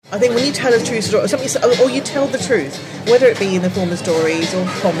I think when you tell a true story, or you tell the truth, whether it be in the form of stories or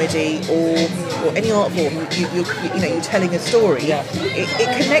comedy or any art form, you're telling a story. Yeah. It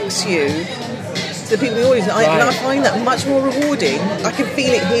connects you to the people in the audience, and I find that much more rewarding. I can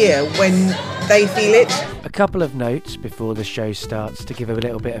feel it here when they feel it. A couple of notes before the show starts to give a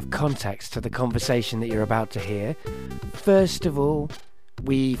little bit of context to the conversation that you're about to hear. First of all,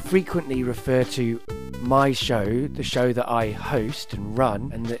 we frequently refer to my show, the show that I host and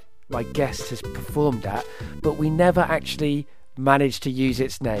run and that my guest has performed at, but we never actually managed to use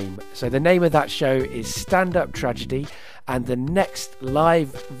its name. So the name of that show is Stand Up Tragedy, and the next live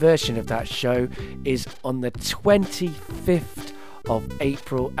version of that show is on the 25th of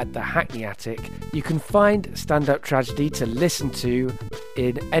April at the Hackney Attic. You can find Stand Up Tragedy to listen to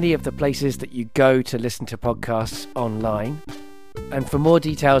in any of the places that you go to listen to podcasts online. And for more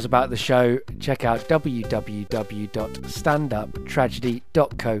details about the show, check out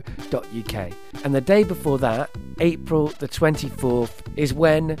www.standuptragedy.co.uk. And the day before that, April the 24th, is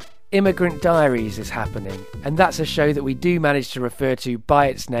when Immigrant Diaries is happening, and that's a show that we do manage to refer to by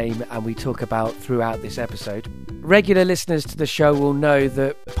its name and we talk about throughout this episode. Regular listeners to the show will know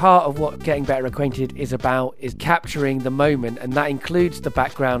that part of what Getting Better Acquainted is about is capturing the moment, and that includes the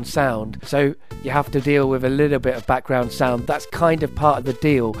background sound. So you have to deal with a little bit of background sound. That's kind of part of the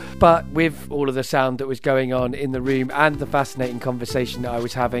deal. But with all of the sound that was going on in the room and the fascinating conversation that I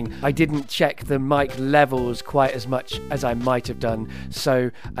was having, I didn't check the mic levels quite as much as I might have done.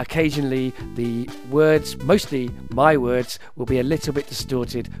 So occasionally the words, mostly my words, will be a little bit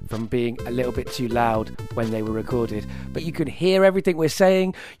distorted from being a little bit too loud when they were recorded. But you can hear everything we're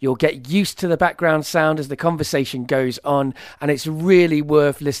saying. You'll get used to the background sound as the conversation goes on, and it's really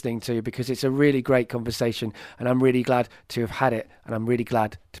worth listening to because it's a really great conversation, and I'm really glad to have had it, and I'm really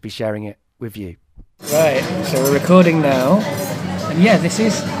glad to be sharing it with you. Right, so we're recording now, and yeah, this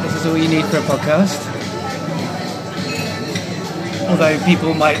is all you need for a podcast. Although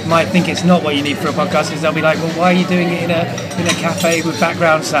people might think it's not what you need for a podcast, because they'll be like, well, why are you doing it in a cafe with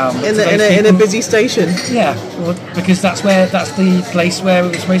background sound? In a busy station. Yeah, well, because that's the place where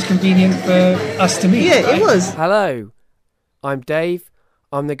it was most convenient for us to meet. Yeah, right? It was. Hello, I'm Dave.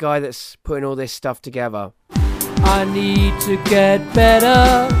 I'm the guy that's putting all this stuff together. I need to get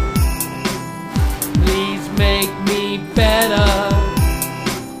better. Please make me better.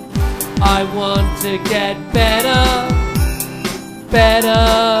 I want to get better.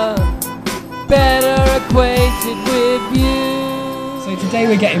 Better acquainted with you. So today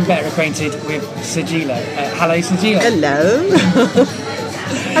we're getting better acquainted with Sajeela. Hello, Sajeela. Hello.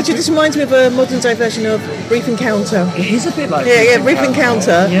 Actually, this reminds me of a modern day version of Brief Encounter. It is a bit like Brief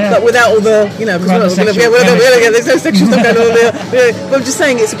Encounter, but without all the, there's no sexual stuff going on there. But I'm just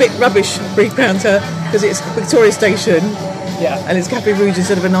saying it's a bit rubbish, Brief Encounter, because it's Victoria Station, and it's Cafe Rouge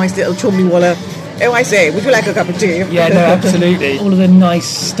instead of a nice little chummy walla. Oh, I say, would you like a cup of tea? Yeah, no, absolutely. All of the nice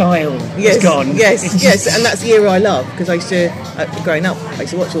style is gone. Yes, and that's the era I love, because I used to, growing up, I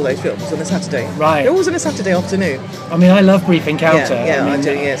used to watch all those films on a Saturday. Right. They're always on a Saturday afternoon. I mean, I love Brief Encounter. I do,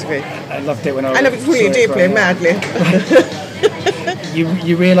 it's great. I loved it when I was... I love it really deeply and madly.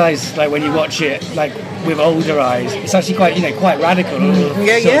 You realise, like, when you watch it, like, with older eyes, it's actually quite radical. All the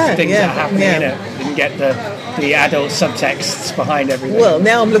sorts of things that are happening in it. You can get the adult subtexts behind everything. Well,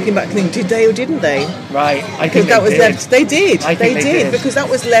 now I'm looking back and thinking, did they or didn't they? Right. I think because that was left. They did. They did because that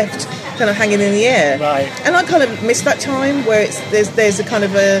was left kind of hanging in the air. Right. And I kind of missed that time where there's a kind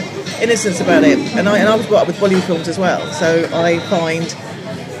of a innocence about it. And I was brought up with Bollywood films as well, so I find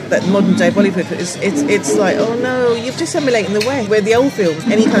that modern day Bollywood it's like, oh no, you're just emulating the West, where the old films,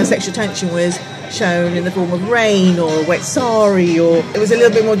 any kind of sexual tension was shown in the form of rain or a wet sari, or it was a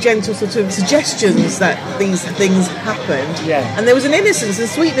little bit more gentle sort of suggestions that these things happened. Yeah. And there was an innocence and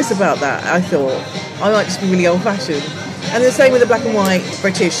sweetness about that. I thought I might just be really old-fashioned. And the same with the black and white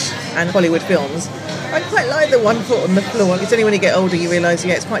British and Hollywood films. I quite like the one foot on the floor. It's only when you get older you realise,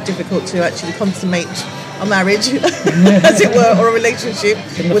 it's quite difficult to actually consummate a marriage, as it were, or a relationship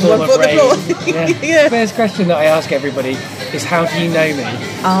with one foot on the floor. Yeah. First question that I ask everybody is, how do you know me?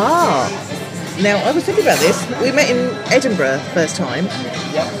 Now, I was thinking about this. We met in Edinburgh first time,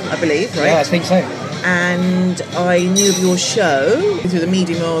 I believe, right? Yeah, I think so. And I knew of your show through the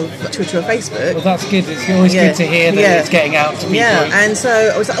medium of Twitter or Facebook. Well, that's good. It's always good to hear that it's getting out to people. Yeah, and so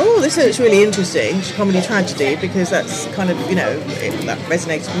I was like, oh, this is really interesting, comedy tragedy, because that's kind of, that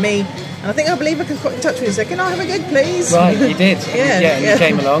resonates with me. And I think I believe I got in touch with you and said, can I have a gig, please? Right, you did. And you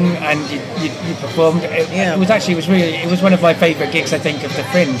came along and you performed. It was one of my favourite gigs, I think, of the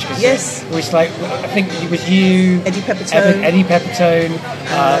Fringe. Yes. It was like, I think it was you, Eddie Pepitone. Eddie Pepitone,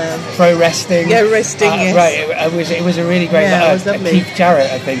 Pro Wrestling. Yeah, wrestling, yes. Right, it was a really great it was lovely. Keith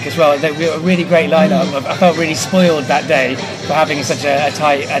Jarrett, I think, as well. They were a really great lineup. I felt really spoiled that day for having such a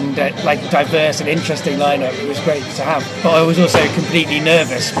tight and diverse and interesting lineup. It was great to have. But I was also completely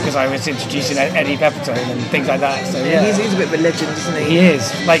nervous because I was introducing Eddie Pepitone and things like that. So yeah, he's a bit of a legend, isn't he? He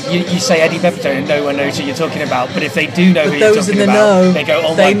is. Like you say Eddie Pepitone and no one knows who you're talking about. But if they do know who you're talking about, they go,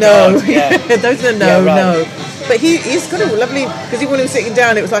 "Oh my god!" Yeah, those in the know, know. But he's kind of lovely because when he was sitting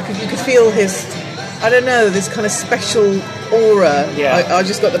down, it was like you could feel his, I don't know, this kind of special aura. Yeah. I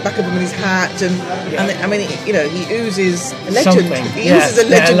just got the back of him in his hat, and I mean, he oozes a legend. Something. He oozes a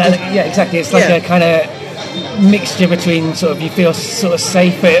legend. Yeah, exactly. It's like a kind of mixture between sort of you feel sort of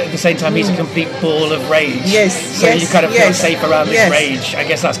safe, but at the same time he's a complete ball of rage. Yes. So you kind of feel safe around this rage. I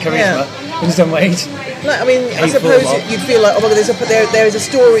guess that's charisma in some ways. Like, I mean, I suppose you'd feel like, oh my god, there is a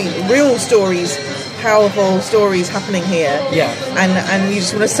story, real stories, powerful stories happening here. Yeah. And you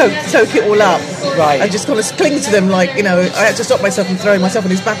just want to soak it all up. Right. And just kind of cling to them like, I had to stop myself from throwing myself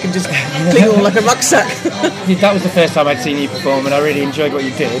on his back and just cling on like a rucksack. That was the first time I'd seen you perform, and I really enjoyed what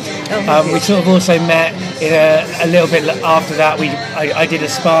you did. Oh, we sort of also met in a little bit after that. I did a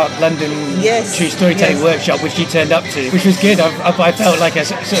Spark London True Storytelling workshop, which you turned up to, which was good. I felt like a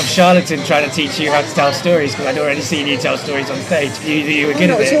sort of charlatan trying to teach you how to tell stories because I'd already seen you tell stories on stage. You were good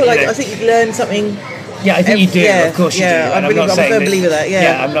at it. I think you learned something. Yeah, I think you do. Of course you do. And I'm a firm believer that.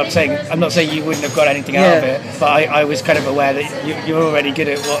 Yeah. I'm not saying you wouldn't have got anything out of it, but I was kind of aware that you're already good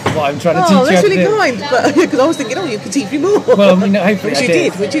at what I'm trying to teach you. Oh, that's really kind. But because I was thinking, you could teach me more. Well, hopefully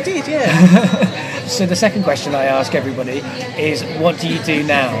which you did, yeah. So the second question I ask everybody is, what do you do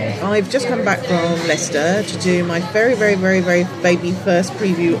now? I've just come back from Leicester to do my very, very, very, very baby first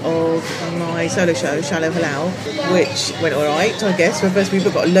preview of my solo show, Shallow Halal, which went all right, I guess. For first preview,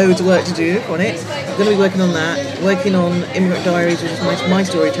 I've got loads of work to do on it. I'm going to be working on that, working on Immigrant Diaries, which is my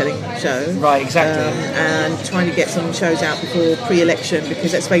storytelling show. Right, exactly. And trying to get some shows out before pre-election,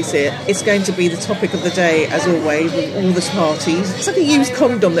 because let's face it, it's going to be the topic of the day, as always, with all the parties. It's like a used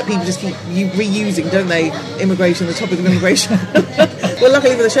condom that people just keep reusing, don't they? Immigration, the topic of immigration. Well,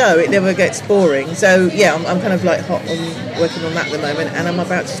 luckily for the show, it never gets boring. So, yeah, I'm kind of like hot on working on that at the moment, and I'm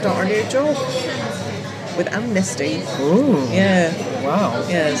about to start a new job with Amnesty. Ooh. Yeah. Wow.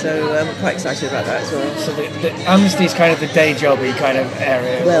 Yeah, so I'm quite excited about that as well. So the Amnesty is kind of the day jobby kind of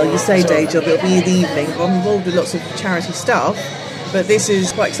area. Well, you say day job, it'll be in the evening. I'm involved with lots of charity stuff, but this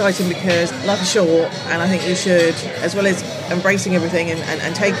is quite exciting because life is short, and I think you should, as well as embracing everything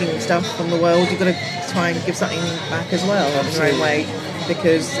and taking stuff from the world, you've got to try and give something back as well. Absolutely. In your own way,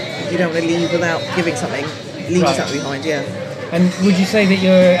 because you don't want to leave without giving something, leaving something behind, yeah. And would you say that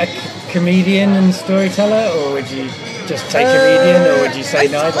you're a comedian and storyteller, or would you just take comedian, or would you say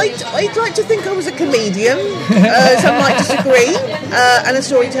neither? I'd like to think I was a comedian, some might disagree, and a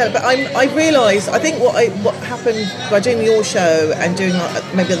storyteller, but I realised, I think what happened by doing your show and doing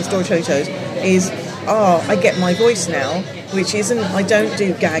maybe other storytelling shows is, I get my voice now, which isn't, I don't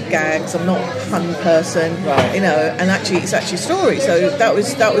do gags, I'm not a pun person, right. And actually it's actually a story. So that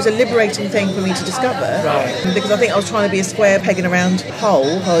was a liberating thing for me to discover, right. Because I think I was trying to be a square peg in a round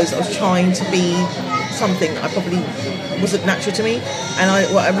hole. I was trying to be something I probably wasn't natural to me, and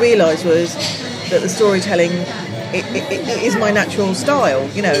what I realised was that the storytelling it is my natural style.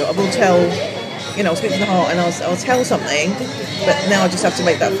 I will tell. I'll speak from the heart and I'll tell something, but now I just have to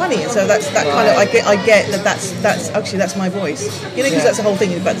make that funny. And so that's that kind of I get that's my voice. Because that's the whole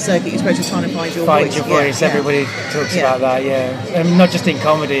thing about the circuit. You're supposed to try and find your voice. Find your voice. Everybody talks about that. Yeah, and not just in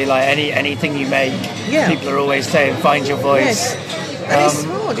comedy. Like anything you make, people are always saying find your voice. Yes. And it's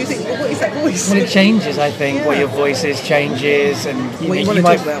hard. You think, what is that voice? Well, it changes. I think what your voice is changes, and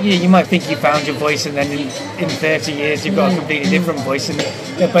you might think you found your voice, and then in 30 years you've got a completely different voice, and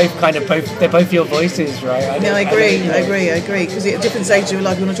they're both your voices, right? I agree. Because at different stages of your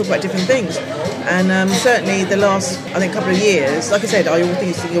life, you want to talk about different things, and certainly the last, I think, couple of years, like I said, I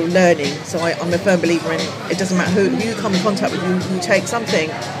always think you're learning. So I'm a firm believer in it doesn't matter who you come in contact with, you take something.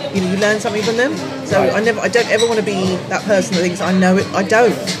 You learn something from them. So right. I don't ever want to be that person that thinks I know it. I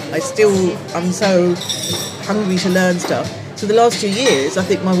don't. I'm so hungry to learn stuff. So the last 2 years, I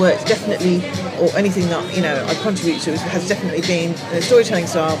think my work's definitely, or anything that I contribute to, has definitely been a storytelling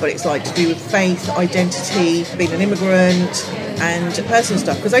style. But it's like to do with faith, identity, being an immigrant, and personal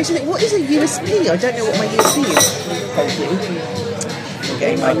stuff. Because I used to think, what is a USP? I don't know what my USP is. Thank you.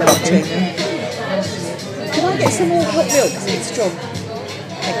 Okay, my love. Can I get some more hot milk? It's strong.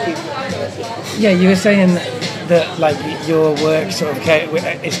 Thank you. Yeah, you were saying that like your work sort of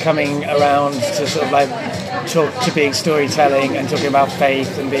is coming around to sort of like talk to being storytelling and talking about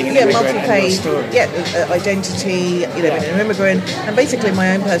faith and being an immigrant and your story. Identity, being an immigrant, and basically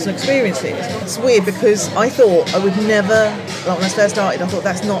my own personal experiences. It's weird because I thought I would never, like when I first started, I thought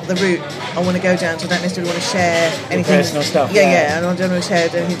that's not the route I want to go down. So I don't necessarily want to share anything personal stuff. Yeah, and I don't want to share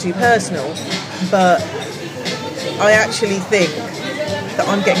anything too personal, but I actually think that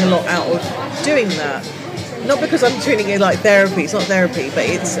I'm getting a lot out of doing that. Not because I'm treating it like therapy, it's not therapy, but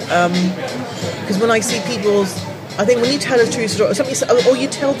it's because when I see people's, I think when you tell a true story, or you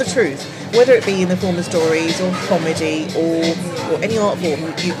tell the truth, whether it be in the form of stories or comedy or any art form,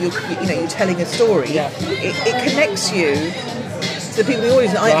 you're telling a story, it connects you to the people in the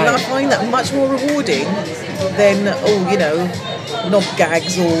audience, and I find that much more rewarding than knob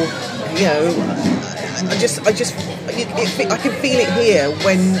gags or I can feel it here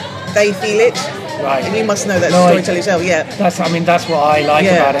when they feel it. Right. And you must know that storytelling yourself, That's what I like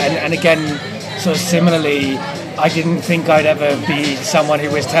about it. And again, sort of similarly, I didn't think I'd ever be someone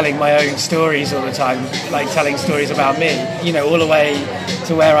who was telling my own stories all the time, like telling stories about me. All the way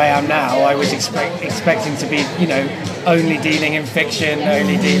to where I am now, I was expecting to be, only dealing in fiction,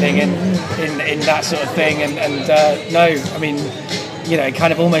 only dealing in that sort of thing. And no, I mean,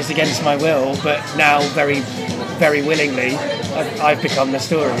 kind of almost against my will, but now very, very willingly, I've become the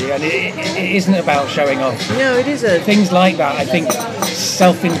story, and it isn't about showing off. No, it isn't. Things like that, I think,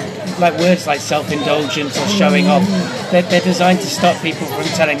 words like self-indulgence or showing off, they're designed to stop people from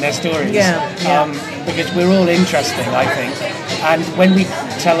telling their stories. Because we're all interesting, I think. And when we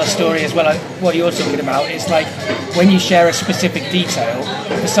tell a story as well, like what you're talking about, it's like when you share a specific detail,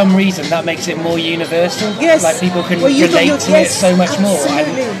 for some reason that makes it more universal. Yes. Like people can relate to it so much more.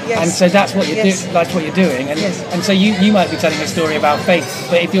 And so that's what you're that's what you're doing. And so you might be telling a story about faith,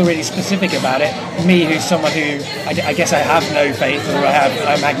 but if you're really specific about it, me, who's someone who I guess I have no faith, or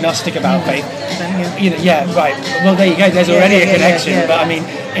I'm agnostic about faith. Right. Well, there you go. There's already a connection. But I mean,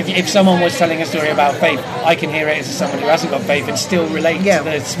 if someone was telling a story about faith, I can hear it as someone who hasn't got faith and still relate to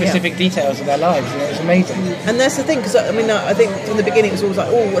the specific details of their lives. It's amazing. And that's the thing, because I think from the beginning it was always like,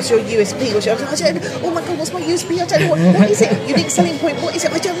 oh, what's your USP? Oh my God, what's my USP? I don't know what is it? Unique selling point? What is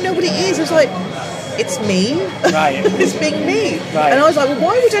it? I don't know what it is. It's like, it's me. Right. It's being me. Right. And I was like, well,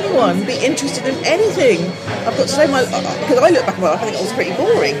 why would anyone be interested in anything? I've got so much, because I look back at my life, I think it was pretty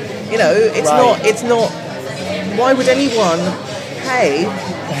boring. It's not, why would anyone pay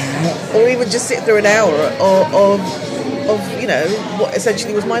or even just sit through an hour of what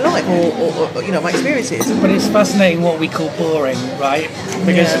essentially was my life or my experiences. But it's fascinating what we call boring, right?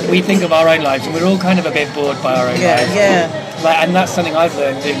 Because we think of our own lives and we're all kind of a bit bored by our own lives. And that's something I've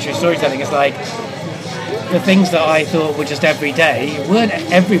learned in true storytelling. It's like the things that I thought were just everyday weren't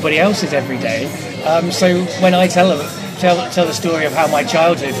everybody else's everyday. So when I tell the story of how my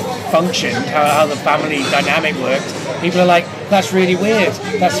childhood functioned, how the family dynamic worked, people are like, that's really weird,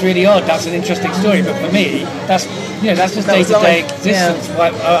 that's really odd, that's an interesting story. But for me, that's just day-to-day existence.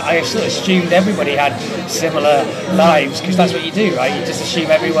 I sort of assumed everybody had similar lives, because that's what you do, right? You just assume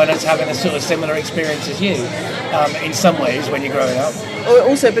everyone is having a sort of similar experience as you, in some ways when you're growing up.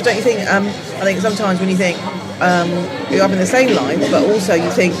 Also, but don't you think, I think sometimes when you think you're having the same life, but also you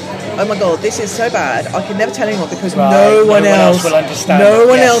think, oh my God, this is so bad, I can never tell anyone because no one else will understand. No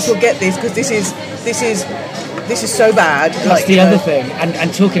one else will get this, because this is so bad. That's the other thing,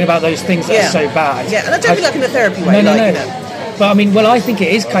 and talking about those things that are so bad. Yeah, and I don't mean like in a therapy way. No. But I mean, I think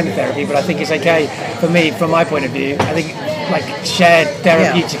it is kind of therapy, but I think it's okay for me, from my point of view. I think like shared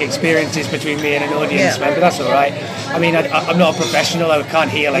therapeutic experiences between me and an audience member, that's all right. I mean, I'm not a professional, I can't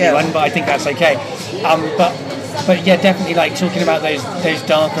heal anyone, but I think that's okay. But yeah, definitely like talking about those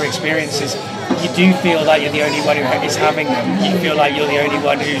darker experiences, you do feel like you're the only one who is having them. You feel like you're the only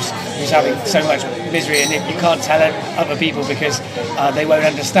one who's having so much misery, and you can't tell other people because they won't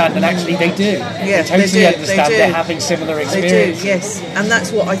understand, and actually they do. Yeah, they totally understand. They do. They're having similar experiences. They do, yes. And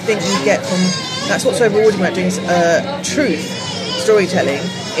that's what I think you get from, that's what's so rewarding about doing truth storytelling,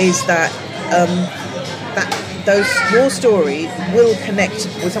 is that your story will connect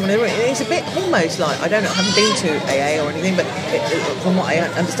with someone. It's a bit almost like, I haven't been to AA or anything, but from what I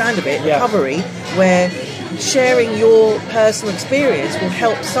understand of it, recovery, where sharing your personal experience will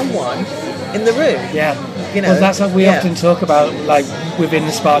help someone in the room. Yeah. Well, that's what we often talk about, like within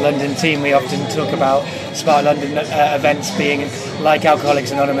the Spark London team, we often talk about Spark London events being like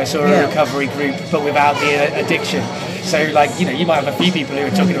Alcoholics Anonymous or a recovery group, but without the addiction. So, like, you might have a few people who are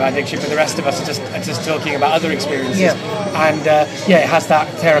talking about addiction, but the rest of us are just talking about other experiences. Yeah. And it has that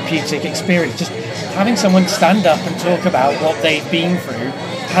therapeutic experience. Just having someone stand up and talk about what they've been through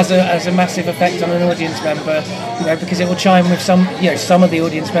has a massive effect on an audience member, because it will chime with some of the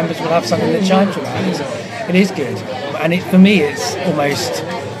audience members will have something that chimes with that. It is good, and for me, it's almost.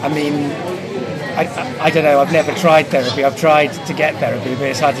 I mean, I don't know. I've never tried therapy. I've tried to get therapy, but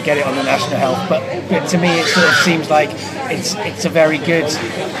it's hard to get it on the National Health. But to me, it sort of seems like it's a very good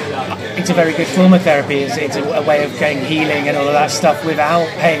form of therapy. It's a way of getting healing and all of that stuff without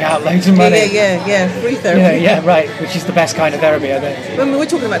paying out loads of money. Yeah, free therapy. Yeah, right. Which is the best kind of therapy, I think. When we're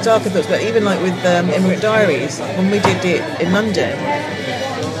talking about darker thoughts, but even like with Immigrant Diaries, when we did it in London.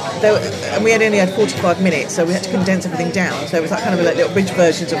 And we only had 45 minutes, so we had to condense everything down. So it was like kind of like little bridge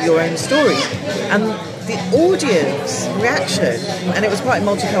versions of your own story. And the audience reaction, and it was quite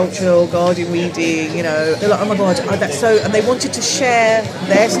multicultural, Guardian reading, they're like, oh my God, that's so... And they wanted to share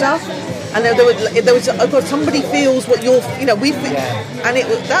their stuff. And there was oh God, somebody feels what you're... And that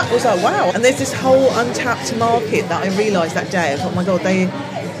was like, wow. And there's this whole untapped market that I realised that day. I thought, oh my God, they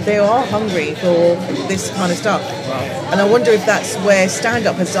are hungry for this kind of stuff. Right. And I wonder if that's where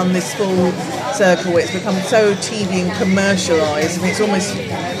stand-up has done this full circle, where it's become so TV and commercialised, and it's almost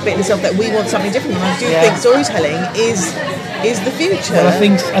bitten itself that we want something different. And I do think storytelling is the future. Well, I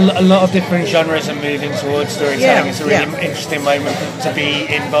think a lot of different genres are moving towards storytelling. It's a really interesting moment to be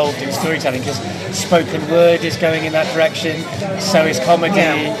involved in storytelling, because spoken word is going in that direction, so is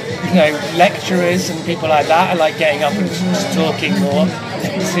comedy. Lecturers and people like that are like getting up and just talking more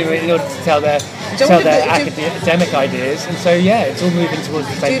in order to tell their academic ideas, and so it's all moving towards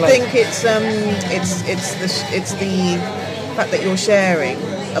the same place. Do you think it's the fact that you're sharing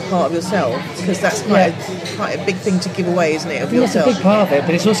a part of yourself, because that's quite a big thing to give away, isn't it, of yourself? It's a big part of it,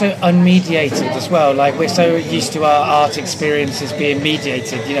 but it's also unmediated as well. Like, we're so used to our art experiences being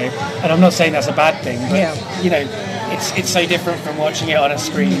mediated, and I'm not saying that's a bad thing, but it's so different from watching it on a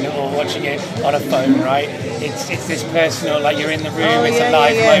screen or watching it on a phone, right? It's this personal, like you're in the room, it's a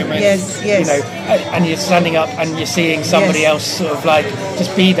live moment. Yes. And you're standing up and you're seeing somebody else sort of like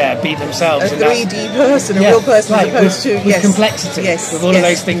just be themselves. A 3D person, a real person, as opposed to with complexity, with all of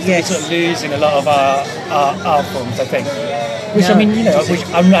those things that we sort of lose in a lot of our art forms, I think. Which I mean,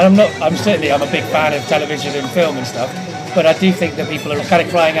 I'm a big fan of television and film and stuff. But I do think that people are kind of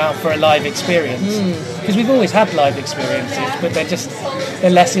crying out for a live experience, because we've always had live experiences, but they're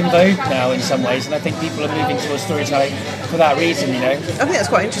less in vogue now in some ways, and I think people are moving towards storytelling for that reason. I think that's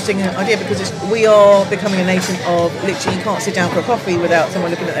quite an interesting idea, because we are becoming a nation of literally you can't sit down for a coffee without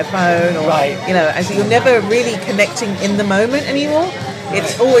someone looking at their phone, or and so you're never really connecting in the moment anymore.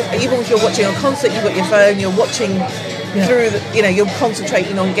 It's always, even if you're watching a concert, you've got your phone, you're watching. Through you're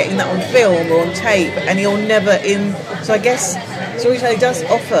concentrating on getting that on film or on tape, and you're never in. So I guess storytelling does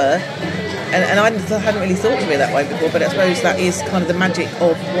offer, and I hadn't really thought of it that way before, but I suppose that is kind of the magic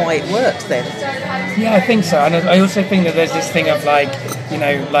of why it works then. Yeah, I think so, and I also think that there's this thing of like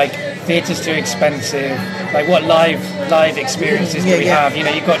theatre's too expensive. Like, what live experiences do we have?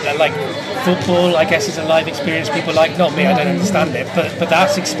 You've got like football, I guess, is a live experience people like. Not me, I don't understand it, but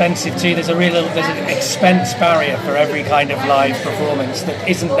that's expensive too. There's an expense barrier for every kind of live performance that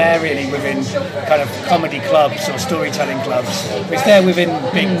isn't there really within kind of comedy clubs or storytelling clubs. It's there within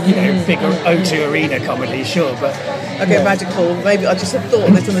big O2 Arena comedy, sure, but okay, radical. Maybe I just have thought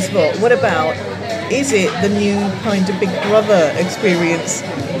of this on the spot. What about, is it the new kind of Big Brother experience?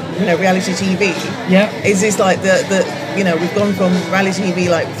 Reality TV. Yeah. Is this like the we've gone from reality TV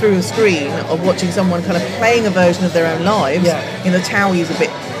like through a screen of watching someone kind of playing a version of their own lives. Yeah. The Towie's a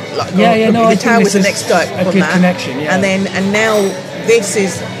bit like the Towie was the next step on that connection. Yeah. And now this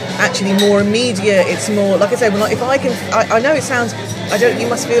is actually more immediate. It's more, like I say, if I can, I know it sounds. You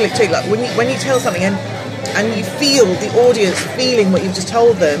must feel it too. Like when you tell something and you feel the audience feeling what you've just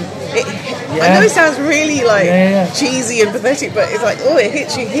told them. I know it sounds really cheesy and pathetic, but it's like, it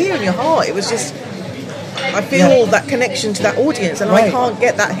hits you here in your heart. It was just, I feel that connection to that audience, and I can't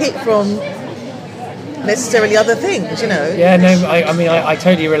get that hit from necessarily other things, Yeah, no, I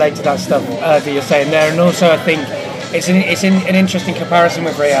totally relate to that stuff that you're saying there, and also I think it's an interesting comparison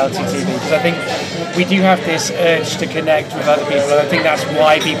with reality TV, because I think we do have this urge to connect with other people, and I think that's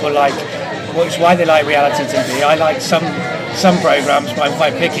why people which is why they like reality TV. I like some programmes, but I'm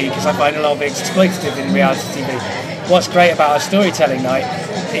quite picky because I find a lot of it exploitative in reality TV. What's great about a storytelling night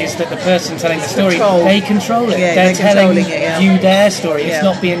is that the person telling the story, they control it. They're telling you their story. It's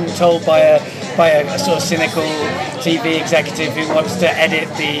not being told by a sort of cynical TV executive who wants to edit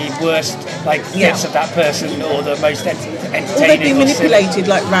the worst bits of that person, or the most entertaining. Or they've been manipulated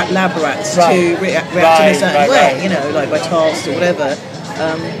like lab rats to react in a certain way, like by tasks or whatever.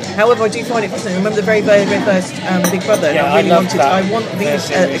 However, I do find it fascinating. I remember the very, very, very first Big Brother. And Yeah, I really I loved wanted. that. I want these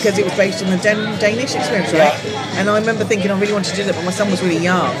because it was based on the Danish experience, right? Yeah. And I remember thinking I really wanted to do that, but my son was really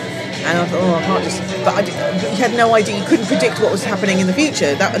young. And I thought, I can't just. But you had no idea. You couldn't predict what was happening in the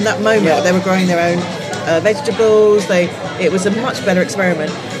future. That in that moment, they were growing their own vegetables. It was a much better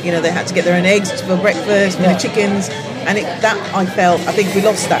experiment. You know, they had to get their own eggs for breakfast, the chickens, and I think we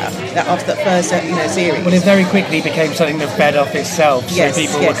lost that after that first series. Well, it very quickly became something that fed off itself. So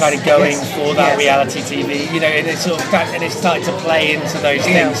people were kind of going for that reality TV, and it sort of and it started to play into those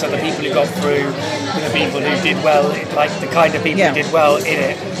things. So the people who got through, the people who did well, like the kind of people who did well in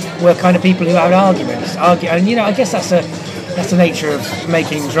it, were kind of people who had arguments, and I guess that's the nature of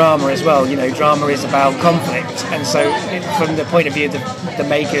making drama as well. Drama is about conflict, and so from the point of view of the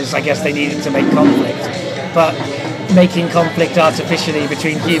makers, I guess they needed to make conflict, but making conflict artificially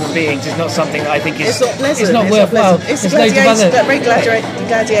between human beings is not something that I think is it's not pleasant. It's not worthwhile. It's very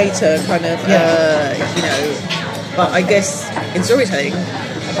gladiator kind of but I guess in storytelling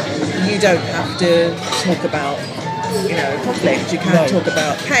you don't have to talk about conflict. You can talk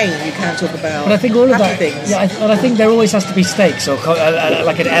about pain. You can talk about. But I think all of that. Things. Yeah, I think there always has to be stakes or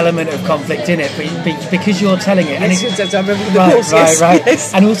like an element of conflict in it, but because you're telling it. And yes, I remember the course. Right.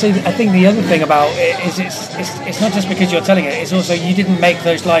 Yes. And also, I think the other thing about it is it's not just because you're telling it. It's also you didn't make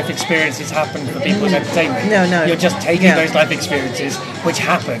those life experiences happen for people's entertainment. No. You're just taking those life experiences which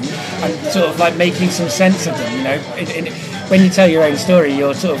happen and sort of like making some sense of them. When you tell your own story,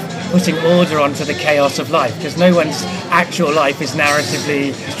 you're sort of putting order onto the chaos of life, because no one's actual life is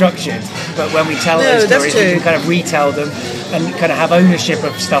narratively structured. But when we tell those stories, we can kind of retell them and kind of have ownership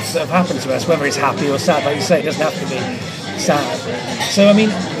of stuff that have happened to us, whether it's happy or sad. Like you say, it doesn't have to be sad. So, I mean,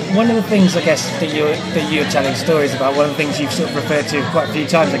 one of the things, I guess, that you're telling stories about, one of the things you've sort of referred to quite a few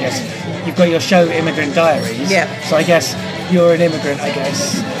times, I guess, you've got your show Immigrant Diaries. Yeah. So I guess you're an immigrant, I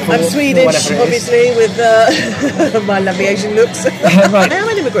guess. I'm Swedish, obviously, with my lovely Asian looks. Right. I am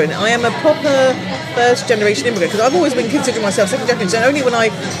an immigrant. I am a proper first-generation immigrant, because I've always been considering myself second generation. And only when I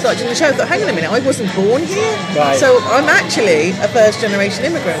started doing the show, I thought, hang on a minute, I wasn't born here. Right. So I'm actually a first-generation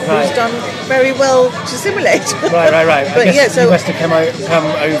immigrant who's done very well to assimilate. Right. But I guess you must have come over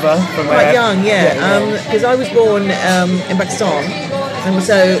from where? Quite young, because I was born in Pakistan. And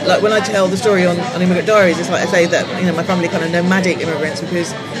so, like, when I tell the story on Immigrant Diaries, it's like I say that, my family kind of nomadic immigrants,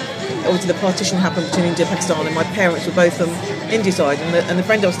 because obviously the partition happened between India and Pakistan, and my parents were both from India side, and the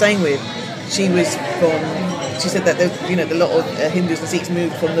friend I was staying with, she said that a lot of Hindus and Sikhs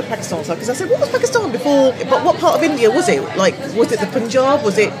moved from the Pakistan side, because I said, what was Pakistan before? But what part of India was it? Like, was it the Punjab?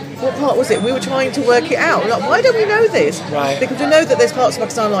 What part was it? We were trying to work it out. Like, why don't we know this? Right. Because we know that there's parts of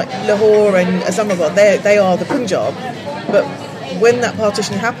Pakistan like Lahore and Islamabad, they are the Punjab, but when that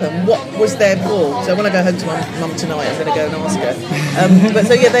partition happened, what was there before? So when I go home to my mum tonight, I'm going to go and ask her. But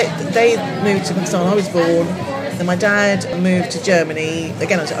so they moved to Pakistan. I was born. Then my dad moved to Germany.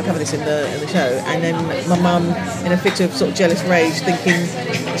 Again, I cover this in the show. And then my mum, in a fit of sort of jealous rage, thinking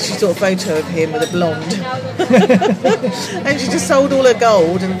she saw a photo of him with a blonde, and she just sold all her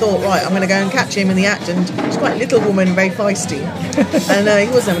gold and thought, right, I'm going to go and catch him in the act. And she's quite a little woman, very feisty. And he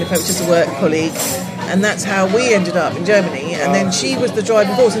wasn't having a photo, just a work colleague. And that's how we ended up in Germany. And then she was the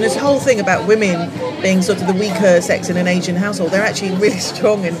driving force. And this whole thing about women being sort of the weaker sex in an Asian household, they're actually really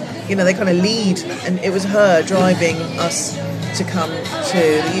strong, and they kind of lead. And it was her driving us to come to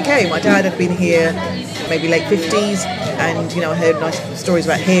the UK. My dad had been here maybe late 50s, and I heard nice stories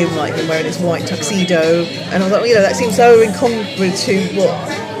about him, like him wearing his white tuxedo, and I thought, that seems so incongruous to what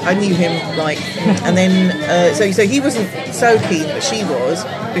I knew him like. And then so he wasn't so keen, but she was,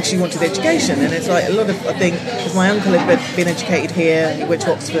 because she wanted education. And it's like a lot of, I think, because my uncle had been educated here, he went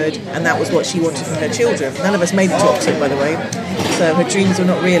to Oxford, and that was what she wanted for her children. None of us made it to Oxford, by the way, so her dreams were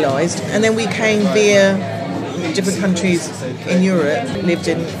not realised. And then we came via different countries in Europe, lived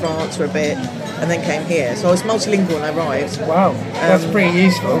in France for a bit, and then came here. So I was multilingual when I arrived. Wow, that's pretty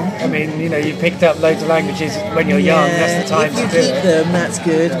useful. I mean, you picked up loads of languages when you're young. That's the time to do it. If you keep them, that's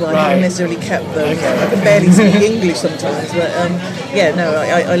good. But I haven't necessarily kept them. Okay. I can barely speak English sometimes. But I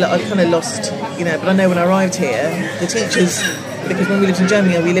kind of lost, But I know when I arrived here, the teachers, because when we lived in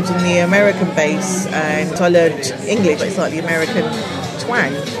Germany, we lived in the American base, and I learned English, but it's like the American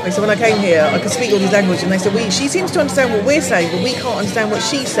twang. So when I came here, I could speak all these languages, and they said, she seems to understand what we're saying, but we can't understand what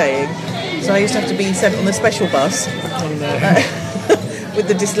she's saying. So I used to have to be sent on the special bus. with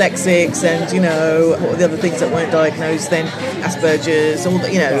the dyslexics and, you know, what were the other things that weren't diagnosed then, Asperger's, all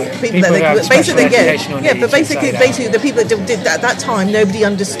the, you know, people that basically but basically the people that did that at that time, nobody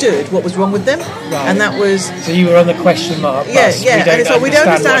understood what was wrong with them, and that was. So you were on the question mark. And it's like we don't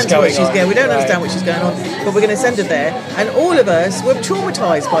understand what she's going. We don't understand what she's going on, but we're going to send her there, and all of us were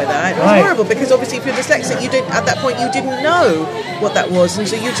traumatized by that. It was horrible because obviously if you're dyslexic, you didn't at that point you didn't know what that was, and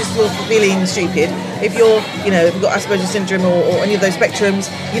so you're feeling stupid. If you're, you know, if you've got Asperger's syndrome or any of those spectrums,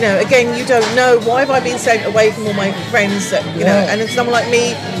 you know, again, you don't know, why have I been sent away from all my friends, you know, and if someone like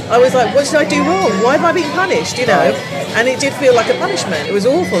me, I was like, what should I do wrong? Why am I being punished, you know? And it did feel like a punishment. It was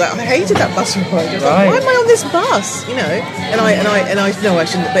awful. I hated that bus ride. I was like, why am I on this bus, you know? And I know I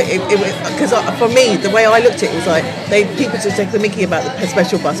shouldn't, but it because for me, the way I looked at it was like, people just take the mickey about the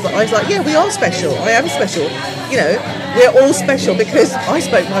special bus, but I was like, yeah, we are special. I am special. You know, we're all special because I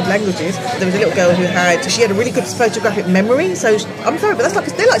spoke 5 languages. There was a little girl who had a really good photographic memory. So I'm sorry, but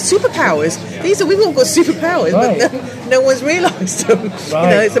they're like superpowers. We've all got superpowers, but no one's realised them. You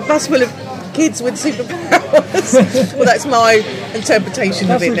know, it's a bus full of kids with superpowers. Well, that's my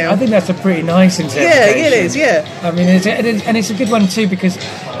interpretation of it now. I think that's a pretty nice interpretation. Yeah, it is. Yeah. I mean, it's a good one too, because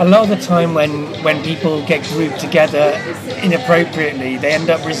a lot of the time when people get grouped together inappropriately, they end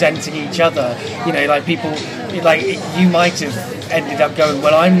up resenting each other. You know, like people, like you might have ended up going,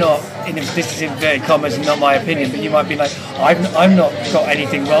 well, I'm not. This is inverted commas and not my opinion, but you might be like, I'm not got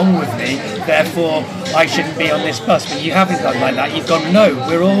anything wrong with me, therefore I shouldn't be on this bus. But you haven't done like that. You've gone, no,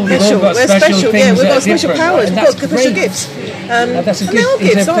 we've all got special things. Yeah, we've got special powers. We've got special gifts. That's a good they are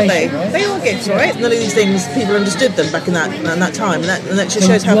gifts, aren't they? Right? They are gifts, right? None of these things people understood them back in that time, and that just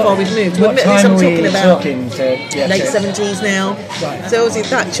shows how far we've moved. What time are we talking to? Late 70s now. Right. So obviously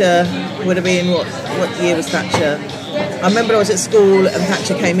Thatcher would have been what year was Thatcher? I remember I was at school and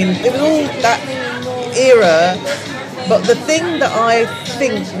Thatcher came in. It was all that era, but the thing that I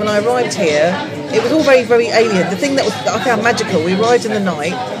think when I arrived here, it was all very, very alien. The thing that I found magical, we arrived in the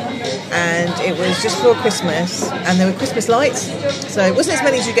night and it was just before Christmas and there were Christmas lights. So it wasn't as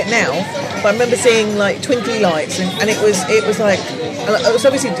many as you get now, but I remember seeing like twinkly lights and it was like, so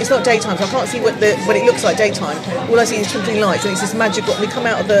obviously it's not daytime, so I can't see what it looks like daytime. All I see is twinkling lights, and it's this magical. We come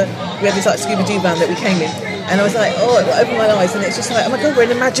out of we had this like Scooby-Doo van that we came in, and I was like, oh, it opened my eyes, and it's just like, oh my god, we're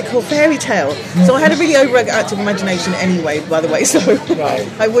in a magical fairy tale. So I had a really overactive imagination anyway, by the way. So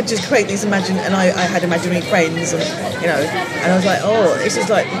I would just create these and I had imaginary friends, and you know, and I was like, oh, it's just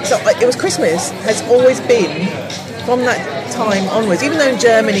like, so it was Christmas has always been. From that time onwards, even though in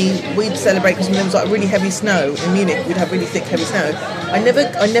Germany we'd celebrate Christmas, there was like really heavy snow. In Munich, we'd have really thick, heavy snow. I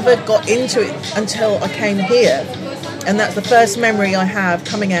never got into it until I came here, and that's the first memory I have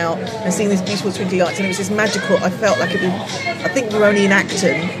coming out and seeing these beautiful twinkly lights. And it was just magical. I felt like it was. I think we were only in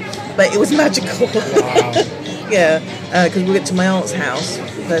Acton, but it was magical. Wow. Yeah, because we went to my aunt's house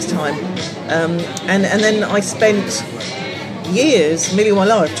first time, and then I spent years, nearly my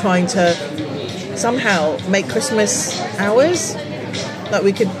life, trying to somehow make Christmas hours, like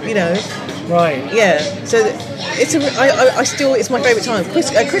we could, you know. Right. Yeah. So it's my favourite time.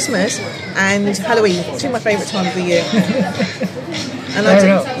 Christmas and Halloween, two of my favourite times of the year. And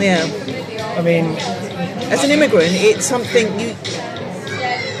I mean, as an immigrant, it's something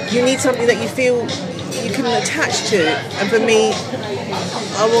you need something that you feel you can attach to. And for me,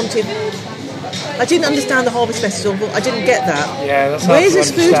 I didn't understand the Harvest Festival. I didn't get that. Yeah, that's where's this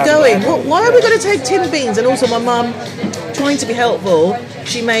food going? Why are we going to take tin beans? And also my mum, trying to be helpful,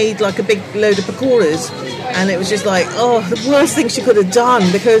 she made like a big load of pakoras, and it was just like, oh, the worst thing she could have done,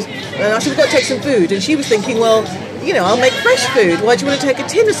 because I said, we've got to take some food, and she was thinking, well, you know, I'll make fresh food. Why do you want to take a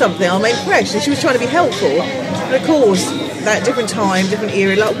tin or something? I'll make fresh. And she was trying to be helpful. And of course, that different time, different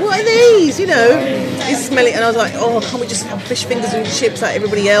era, like, what are these? You know, it's smelly. And I was like, oh, can't we just have fish fingers and chips like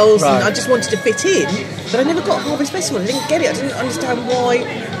everybody else? Right. And I just wanted to fit in. But I never got Harvest Festival. I didn't get it. I didn't understand why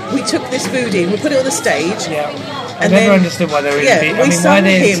we took this food in. We put it on the stage. Yeah. I never understood why they were in why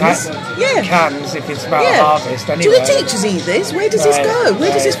they cans if it's about a harvest anyway. Do the teachers eat this? Where does this go?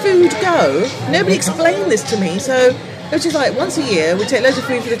 Where does this food go? Nobody explained this to me, so it was just like once a year we take loads of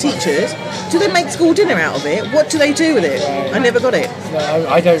food for the teachers. Do they make school dinner out of it? What do they do with it? I never got it. No,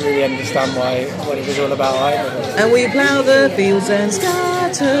 I don't really understand what it was all about either. And we plough the fields and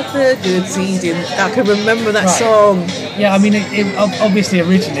scatter the good seed in. I can remember that song. Yeah, I mean, obviously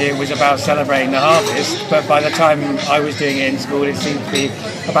originally it was about celebrating the harvest, but by the time I was doing it in school, it seemed to be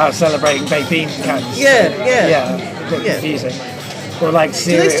about celebrating baked bean cans. Yeah. A bit confusing. Or like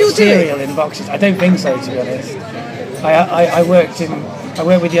cereal in boxes. I don't think so, to be honest. I worked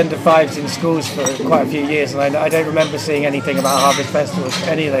with the under fives in schools for quite a few years, and I don't remember seeing anything about Harvest Festivals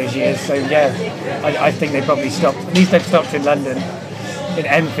any of those years. So yeah, I think they probably stopped. At least they've stopped in London. in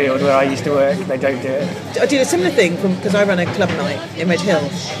Enfield, where I used to work, they don't do it. I did a similar thing because I ran a club night in Red Hill,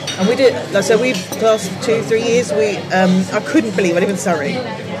 and we did. So we've the last 2-3 years, I couldn't believe, I live in Surrey,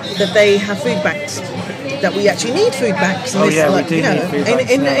 that they have food banks. That we actually need food banks. We do need food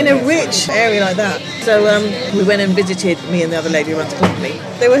banks in a rich area like that. So we went and visited, me and the other lady who runs the company.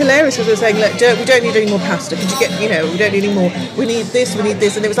 They were hilarious because they were saying, look, we don't need any more pasta. Could you get, we don't need any more. We need this, and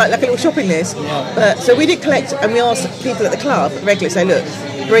it was like a little shopping list. Yeah. But so we did collect, and we asked people at the club regularly, say, look,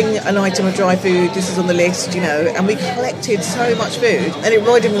 bring an item of dry food, this is on the list, and we collected so much food, and it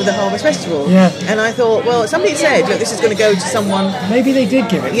reminded me of the Harvest Festival. Yeah. And I thought, well, somebody said, look, this is going to go to someone. Maybe they did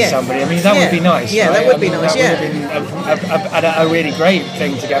give it to somebody. I mean, that would be nice. Yeah, right? that would be nice. That would have been a really great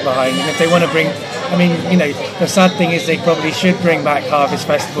thing to get behind. And if they want to bring, I mean, the sad thing is they probably should bring back Harvest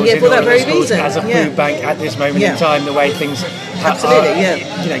Festivals in all of the schools as a food bank at this moment in time. The way things are,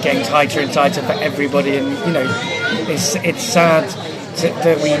 getting tighter and tighter for everybody, and it's sad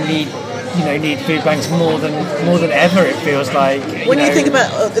that we need food banks more than ever. It feels like when you think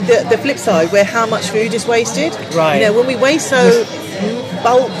about the flip side, where how much food is wasted. Right. When we waste so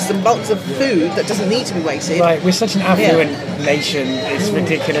bulks and bulks of food that doesn't need to be wasted. Right. We're such an affluent nation. It's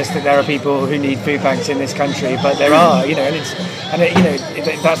ridiculous that there are people who need food banks in this country, but there are.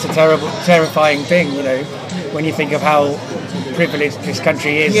 That's a terrifying thing. When you think of how privileged this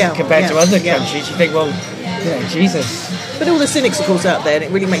country is compared to other countries, you think, well, Jesus. But all the cynics, of course, out there, and it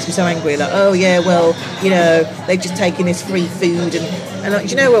really makes me so angry. Like, oh yeah, well, they've just taken this free food, and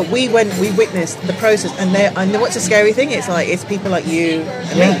you know what? We witnessed the process, and what's the scary thing? It's like it's people like you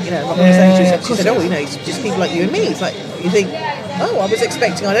and me. My conversation. She said, oh, it's just people like you and me. It's like you think, oh, I was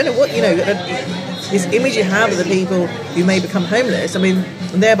expecting. I don't know what this image you have of the people who may become homeless. I mean,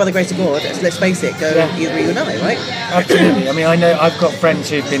 they're by the grace of God. Let's face it, either you or I, right? Absolutely. I mean, I know I've got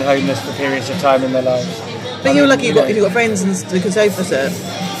friends who've been homeless for periods of time in their lives. But you're lucky if you've got friends and who can save for certain.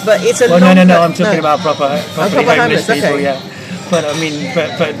 But it's a no. I'm talking about proper homeless people. Okay. Yeah. But I mean,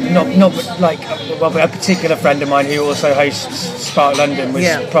 but not like a particular friend of mine who also hosts Spark London was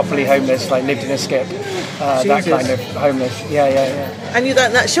properly homeless, like lived in a skip, that kind of homeless. Yeah. And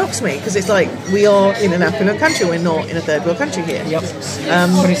that shocks me because it's like we are in an affluent country, we're not in a third world country here. Yep.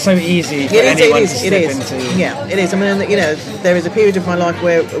 But it's so easy for anyone to slip into. Yeah, it is. I mean, there is a period of my life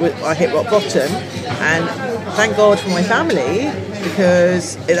where I hit rock bottom, and thank God for my family,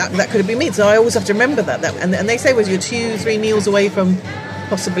 because that could have been me. So I always have to remember that. And they say was you're 2-3 meals away from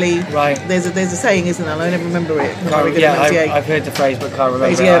possibly. Right. There's a saying, isn't there? I never remember it. I've heard the phrase, but can't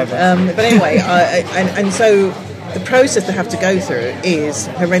remember it either. But anyway, and so the process they have to go through is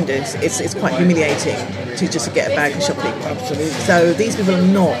horrendous. It's quite humiliating to just get a bag of shopping. Absolutely. So these people are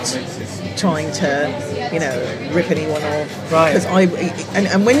not trying to, rip anyone off. Right. Because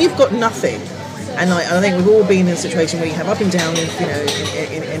and when you've got nothing. And I think we've all been in a situation where you have up and down,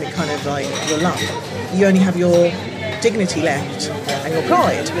 in a kind of like your luck. You only have your dignity left and your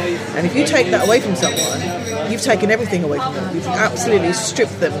pride. And if you take that away from someone, you've taken everything away from them. You've absolutely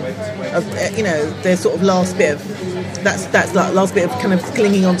stripped them of, their sort of last bit of that's like last bit of kind of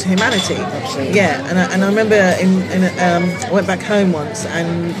clinging on to humanity. Absolutely. Yeah. And I remember I went back home once,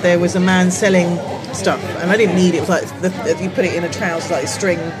 and there was a man selling stuff, and I didn't need it. It was like you put it in a trouser, like a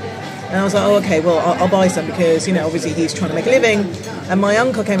string. And I was like, oh, okay, well, I'll buy some because, obviously he's trying to make a living. And my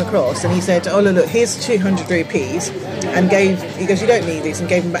uncle came across and he said, oh, look, here's 200 rupees. And he goes, you don't need these, and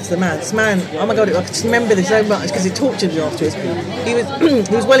gave them back to the man. This man, oh my God, I just remember this so much because he tortured me afterwards. He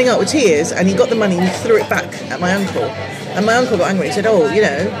was welling up with tears, and he got the money and he threw it back at my uncle. And my uncle got angry. He said, oh,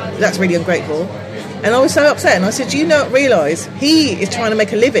 that's really ungrateful. And I was so upset, and I said, do you not realise he is trying to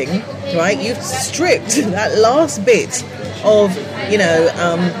make a living, right? You've stripped that last bit of,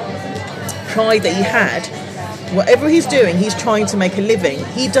 pride that he had. Whatever he's doing, he's trying to make a living.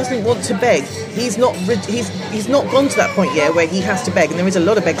 He doesn't want to beg. He's not gone to that point yet where he has to beg, and there is a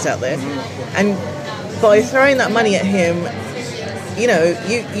lot of beggars out there. And by throwing that money at him,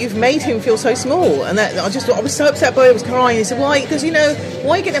 you've made him feel so small. And that I was so upset. Boy, I was crying. He said, why? Because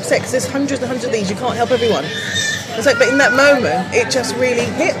why are you getting upset? Because there's hundreds and hundreds of these. You can't help everyone. It's like, but in that moment, it just really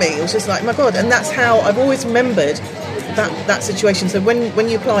hit me. It was just like, my God. And that's how I've always remembered that situation. So when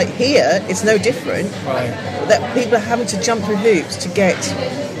you apply it here, it's no different. Right. That people are having to jump through hoops to get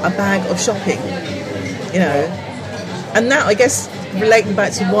a bag of shopping, and that, I guess, relating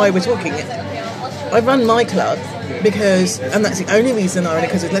back to why we're talking, I run my club because, and that's the only reason I run it,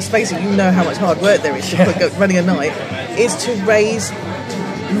 because let's face it, how much hard work there is to running a night, is to raise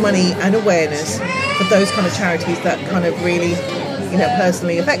money and awareness for those kind of charities that kind of really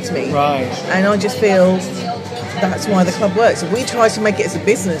personally affect me. Right. And I just feel that's why the club works. If we tried to make it as a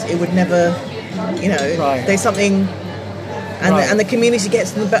business, it would never, Right. There's something and Right. and the community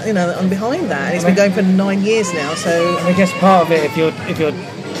gets on behind that, and it's been going for 9 years now. So And I guess part of it, if you're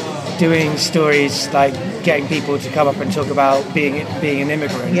doing stories like getting people to come up and talk about being an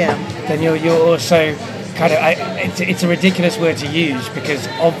immigrant, Yeah. then you're also kind of it's a ridiculous word to use because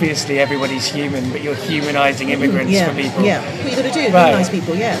obviously everybody's human, but you're humanising immigrants yeah, for people. yeah, what you got to do, Right. humanize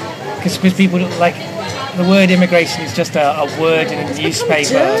people, yeah. Because people like the word immigration is just a word in a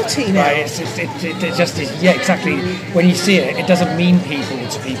newspaper. dirty now. Right? It just is. Yeah, exactly. When you see it, it doesn't mean people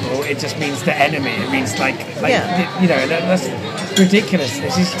to people. It just means the enemy. It means like Yeah. that's ridiculous.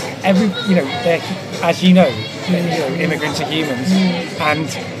 This is they're, as you know, immigrants are humans, and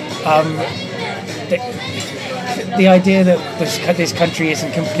the idea that this country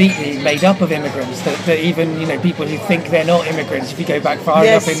isn't completely made up of immigrants, that even people who think they're not immigrants, if you go back far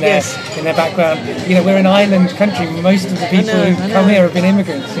Yes, enough yes. in their background, we're an island country. Most of the people I who know. come here have been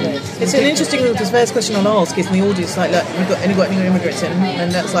immigrants. It's an interesting one. The first question I'll ask is in the audience, like, look, have you got any immigrants in?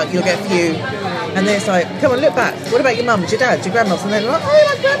 And that's like, you'll get a few. And then it's like, come on, look back. What about your mum, your dad, your grandma? And then like,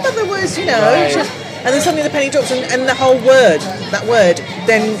 oh, my grandmother was, Right. and then suddenly the penny drops, and the whole word, that word,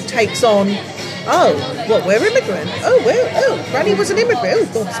 then takes on. Oh, what? We're immigrant. Oh, Granny was an immigrant. Oh,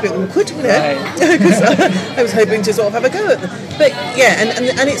 God, it's a bit awkward, Right. Because I was hoping to sort of have a go at them. But yeah,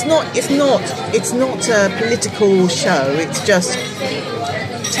 and it's not a political show. It's just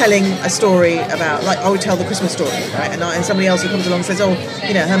telling a story about, like, I would tell the Christmas story, right? And somebody else who comes along and says, oh,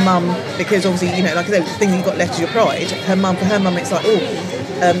 her mum, because obviously, like the thing that you got left is your pride. For her mum, it's like,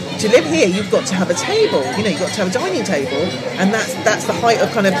 to live here, you've got to have a table. You've got to have a dining table, and that's the height of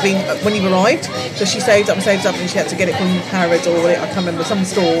kind of being when you've arrived. So she saved up, and she had to get it from Harrods or I can't remember, some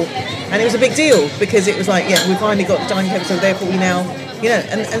store, and it was a big deal because it was like, yeah, we finally got the dining table, so therefore we now,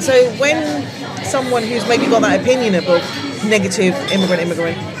 and so when someone who's maybe got that opinion of negative immigrant,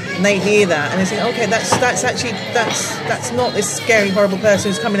 and they hear that and they think, okay, that's not this scary, horrible person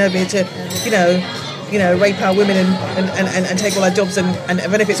who's coming over here to, rape our women and take all our jobs and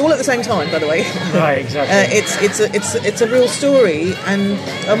benefits all at the same time. By the way, Right, exactly. It's a real story, and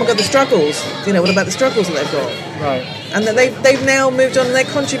oh my God, the struggles. What about the struggles that they've got? Right. And that they've now moved on and they're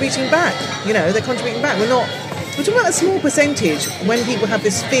contributing back. They're contributing back. We're talking about a small percentage when people have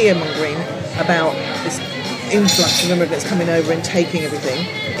this fear mongering about this influx of immigrants coming over and taking everything.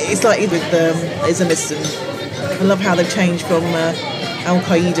 It's like with Islamists, and I love how they've changed from Al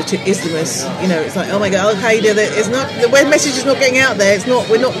Qaeda to Islamists. It's like, oh my God, Al Qaeda. It's not the message is not getting out there. It's not.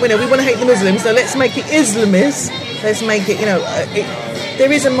 We're not. We want to hate the Muslims, so let's make it Islamists. Let's make it.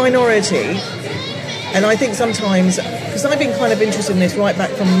 There is a minority, and I think sometimes, because I've been kind of interested in this right back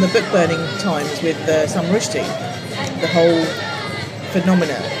from the book burning times with Salman Rushdie, the whole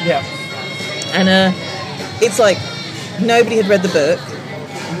phenomena. Yeah. And it's like nobody had read the book,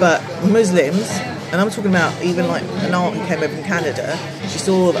 but Muslims, and I'm talking about even like an aunt who came over from Canada, she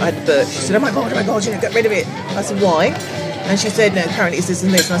saw that I had the book, she said, oh my God, get rid of it. I said, why? And she said, no, apparently it's this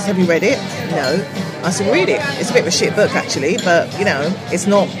and this. And I said, have you read it? No. I said, read it. It's a bit of a shit book actually, but it's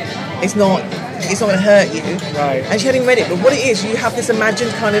not going to hurt you. Right. And she hadn't read it, but what it is, you have this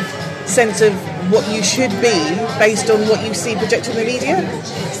imagined kind of sense of what you should be based on what you see projected in the media.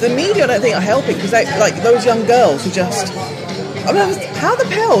 So the media, I don't think, are helping, because like those young girls who just, how the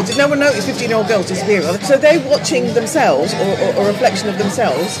hell did no one notice 15-year-old girls disappearing? So they're watching themselves or a reflection of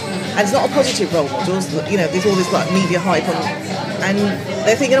themselves, and it's not a positive role model. There's all this like media hype on, and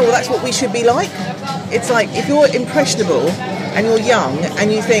they're thinking, oh, well, that's what we should be like. It's like if you're impressionable and you're young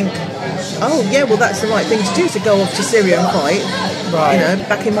and you think, oh yeah, well that's the right thing to do, to go off to Syria and fight. Right.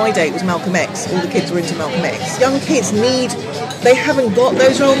 Back in my day it was Malcolm X. All the kids were into Malcolm X. Young kids they haven't got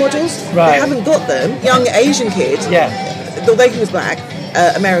those role models. Right. They haven't got them. Young Asian kids. Yeah. Although he was black,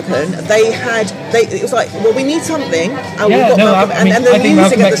 American, it was like, well, we need something. And Yeah, we've got no, Malcolm, I mean, and the I think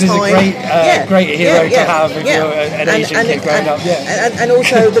music Malcolm at X the is time. a great hero to have if you're an Asian kid growing up. Yeah. And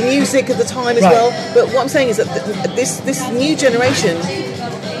also the music at the time as Right. well. But what I'm saying is that this new generation,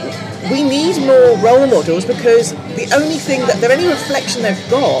 we need more role models, because the only reflection they've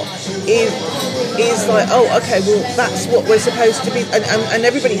got is like, oh, okay, well, that's what we're supposed to be, and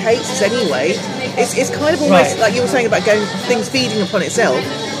everybody hates us anyway. It's kind of almost Right. like you were saying about things feeding upon itself.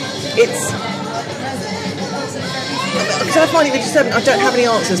 It's because I find it really disturbing. I don't have any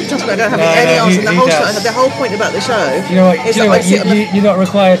answers. Trust me, I don't have any answers. And the whole point about the show, You know what? You're not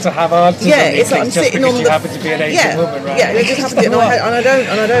required to have answers. yeah, on these it's like I'm things just sitting because on you the happen to be an Asian woman, right? Yeah, it just happens, and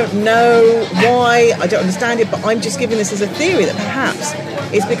I don't know why. I don't understand it, but I'm just giving this as a theory that perhaps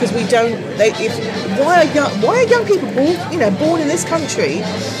is because we don't. Why are young people born in this country?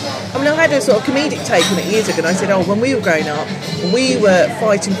 I mean, I had a sort of comedic take on it years ago, and I said, when we were growing up, we were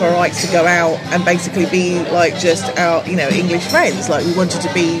fighting for our rights to go out and basically be like just our, English friends. Like we wanted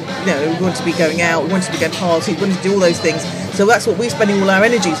to be, we wanted to be going out, we wanted to be going parties, we wanted to do all those things. So that's what we're spending all our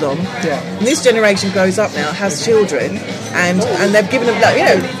energies on. Yeah. And this generation grows up now, has children, and they've given them,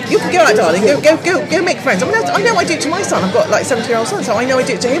 you can go out, darling, go make friends. I mean, I know I do it to my son. I've got like 17-year-old son, so I know I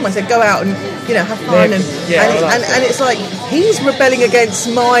do it to him. I said, go out and have fun, and it's like he's rebelling against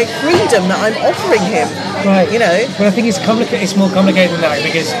my freedom that I'm offering him. Right. But I think it's more complicated than that,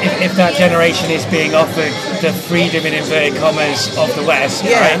 because if that generation is being offered the freedom in inverted commas of the West,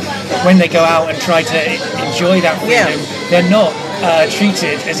 right? When they go out and try to enjoy that freedom, they're not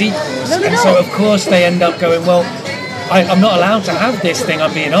treated as equals. No, and so of course they end up going, well, I'm not allowed to have this thing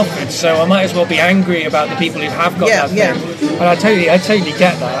I'm being offered, so I might as well be angry about the people who have got that thing. And I totally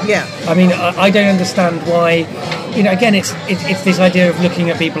get that. Yeah. I mean, I don't understand why. Again, it's this idea of looking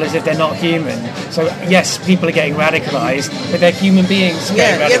at people as if they're not human. So yes, people are getting radicalised, but they're human beings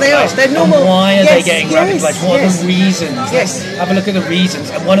getting radicalised. Yeah, they are. They're normal. And why are they getting radicalised? What are the reasons? Yes. Let's have a look at the reasons.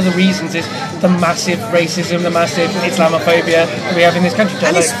 And one of the reasons is the massive racism, the massive Islamophobia that we have in this country.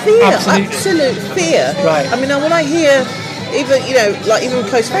 And it's fear, absolute fear. Right. I mean, when I hear even with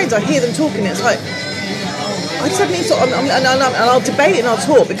close friends, I hear them talking. It's like I suddenly and I'll debate and I'll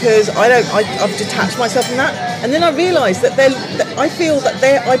talk because I've detached myself from that, and then I realise that I feel that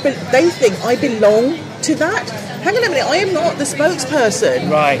they think I belong to that. Hang on a minute, I am not the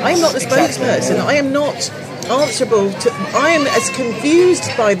spokesperson. Right. I am not the spokesperson. Exactly. I am not answerable to. I am as confused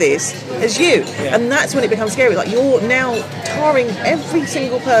by this as you, and that's when it becomes scary. Like you're now tarring every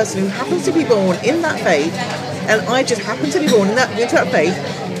single person who happens to be born in that faith, and I just happen to be born into that faith,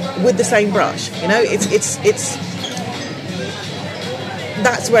 with the same brush. It's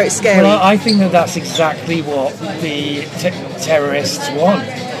that's where it's scary. Well, I think that's exactly what the terrorists want.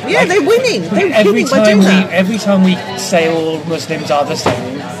 Yeah, they're winning. Every time we say all Muslims are the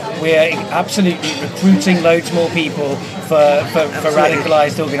same, we're absolutely recruiting loads more people for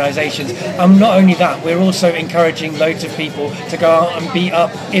radicalised organisations. Not only that, we're also encouraging loads of people to go out and beat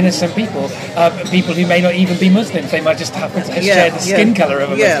up innocent people, people who may not even be Muslims. They might just happen to share the skin colour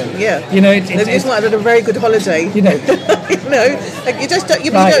of a Muslim. It's like had a very good holiday. Like you just don't.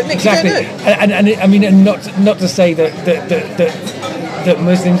 You don't. Exactly. You don't know. And I mean, and not to say that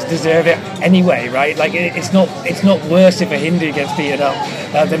Muslims deserve it anyway, right? Like it's not worse if a Hindu gets beaten up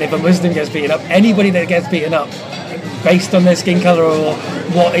than if a Muslim gets beaten up. Anybody that gets beaten up based on their skin colour or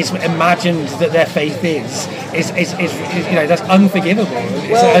what is imagined that their faith is that's unforgivable.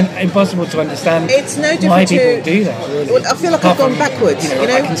 It's impossible to understand why people do that. Really. Well, I feel like I've gone backwards.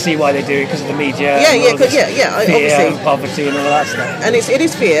 I can see why they do it because of the media. Fear obviously, and poverty and all that stuff. And it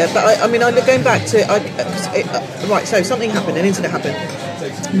is fear, but I'm going back to right. So something happened. An incident happened.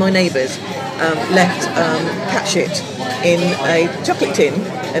 My neighbours left cat shit in a chocolate tin,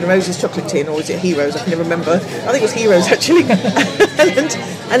 in Rose's chocolate tin, or was it Heroes? I can never remember. I think it was Heroes actually,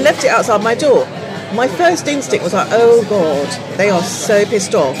 and left it outside my door. My first instinct was like, oh God, they are so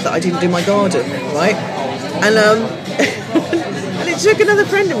pissed off that I didn't do my garden, right? And and it took another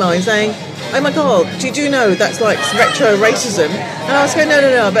friend of mine saying, oh my God, do you know that's like retro racism? And I was going,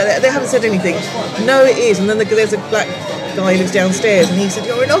 no, but they haven't said anything. No, it is. And then there's a black guy who lives downstairs, and he said,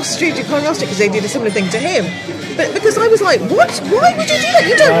 you're in Oxford, you can't Oxford, because they did a similar thing to him. But because I was like, what? Why would you do that?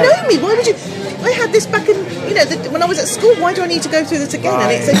 You don't know me. Why would you? I had this back in, when I was at school. Why do I need to go through this again?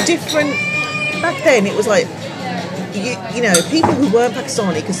 Right. And it's a different. Back then, it was like, people who weren't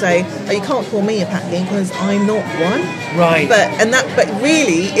Pakistani could say, oh, you can't call me a Paki because I'm not one. Right. But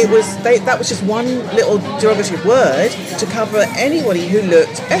really, that was just one little derogatory word to cover anybody who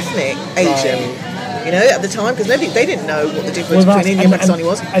looked ethnic Asian. Right. At the time, because they didn't know what the difference between Indian and Pakistani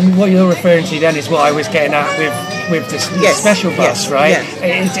was. And what you're referring to then is what I was getting at with this special bus, right?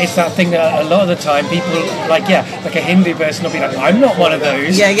 Yeah. It's that thing that a lot of the time people like a Hindu person will be like, I'm not one of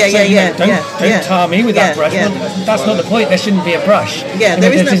those. Don't tar me with that brush. Yeah. Well, that's not the point. There shouldn't be a brush. Yeah,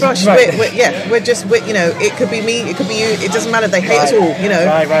 there isn't a brush. Right. We're just, it could be me, it could be you. It doesn't matter. They hate us all. They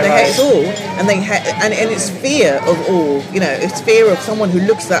hate us all, and and it's fear of all. It's fear of someone who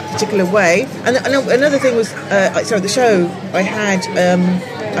looks that particular way. And another thing was, the show I had,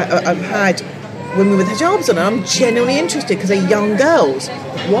 I've had women with hijabs on, and I'm genuinely interested because they're young girls.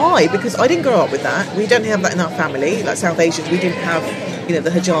 Why? Because I didn't grow up with that. We don't have that in our family. Like South Asians, we didn't have, the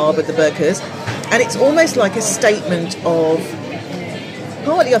hijab and the burqas. And it's almost like a statement of,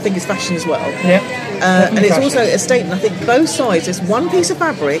 partly I think it's fashion as well. Yeah. And it's also a statement, I think both sides, there's one piece of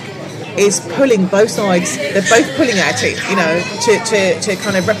fabric is pulling both sides. They're both pulling at it, you know, to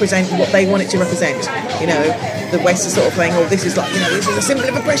kind of represent what they want it to represent. You know, the West is sort of saying, oh, this is like, you know, this is a symbol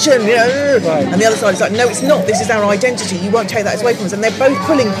of oppression, you know, and the other side is like, no, it's not. This is our identity. You won't take that away from us. And they're both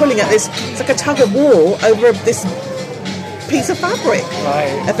pulling at this. It's like a tug of war over this piece of fabric,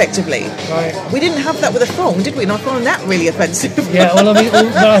 effectively. We didn't have that with a thong, did we? And I found that really offensive. Yeah, well, I mean,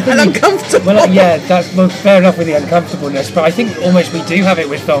 I think and uncomfortable. Well, yeah, that's fair enough with the uncomfortableness, but I think almost we do have it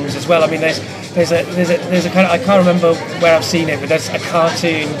with thongs as well. I mean, there's a kind of, I can't remember where I've seen it, but there's a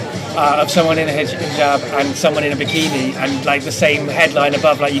cartoon of someone in a hijab and someone in a bikini, and like the same headline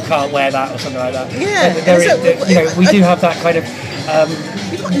above, like you can't wear that or something like that. Yeah, you know, we do have that kind of.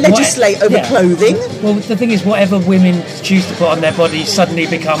 You can't legislate over clothing. Well, the thing is, whatever women choose to put on their bodies suddenly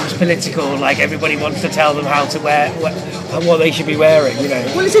becomes political. Like everybody wants to tell them how to wear what they should be wearing. You know.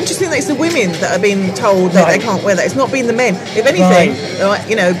 Well, it's interesting that it's the women that are being told that they can't wear that. It's not been the men. If anything,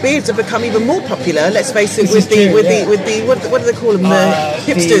 you know, beards have become even more popular. Let's face it, with the what do they call them? The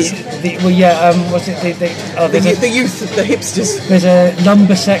hipsters. The youth, the hipsters. There's a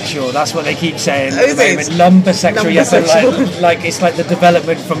lumbersexual. That's what they keep saying at the moment. Lumbersexual. Yes, like it's like the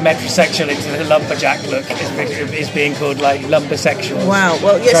development from metrosexual into the lumberjack look is being called like lumbersexual. Wow.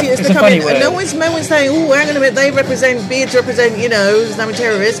 Well, yes, it's becoming. And no one's saying, oh, hang on a minute, beards represent, you know, Islamic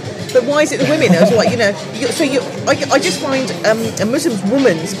terrorists. But why is it the women? As what, you know? I just find a Muslim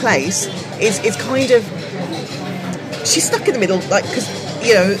woman's place is kind of, she's stuck in the middle, like, because,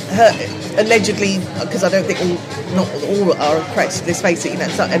 you know, her allegedly, because I don't think not all are oppressed. Let's face it, you know,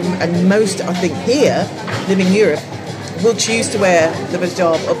 and most, I think, here living in Europe will choose to wear the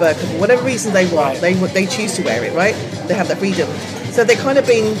hijab or burqa for whatever reason they want. They choose to wear it, right? They have that freedom. So they're kind of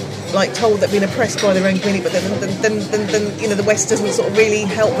being like told that being oppressed by their own community, but then you know, the West doesn't sort of really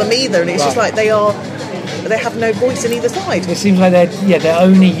help them either, and it's just like they have no voice in either side. It seems like they're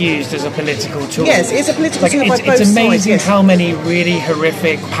only used as a political tool. Yes, it's a political tool by both sides. It's amazing how many really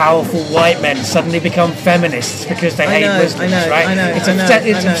horrific, powerful white men suddenly become feminists because they hate Muslims, right? I know. It's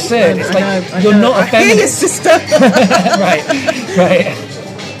absurd. It's like you're not a feminist. I hear you, sister. right.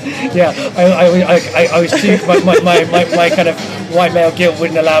 Yeah, I was too. My kind of white male guilt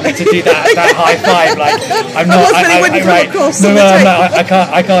wouldn't allow me to do that high five. Like I'm not.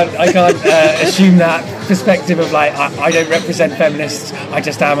 I can't assume that perspective of like I don't represent feminists. I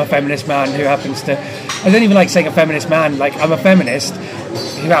just am a feminist man who happens to. I don't even like saying a feminist man. Like I'm a feminist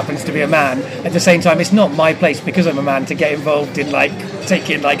who happens to be a man. At the same time, it's not my place because I'm a man to get involved in like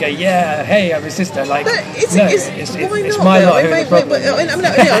taking like hey, I'm a sister. Like it's my lot.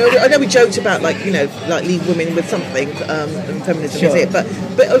 I know we joked about like, you know, like leave women with something, and feminism is it, but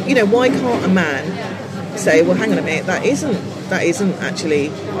you know, why can't a man say, well, hang on a minute, that isn't actually,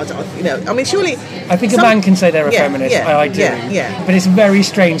 you know, I mean, surely I think a man can say they're a feminist. I do, but it's a very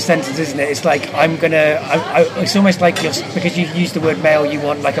strange sentence, isn't it? It's like it's almost like because you use the word male, you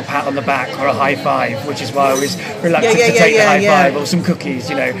want like a pat on the back or a high five, which is why I was reluctant to take the high five or some cookies.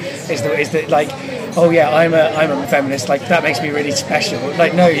 You know, is the like, oh yeah, I'm a feminist. Like that makes me really special.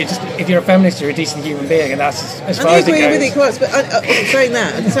 Like no, if you're a feminist, you're a decent human being, and that's as far as it goes. I agree with it, quite. But saying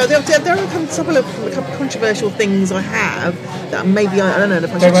that, so there are a couple of controversial things I have that maybe I don't know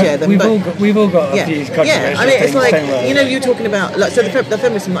if I should share them. We've all got a few controversial things. I mean, it's like, you know, you're talking about like, so the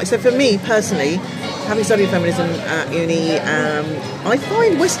feminism. Like, so for me personally, having studied feminism at uni, I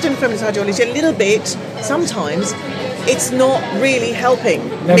find Western feminist ideology a little bit sometimes. It's not really helping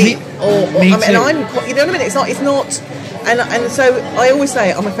me. And I'm, you know what I mean? It's not. And so I always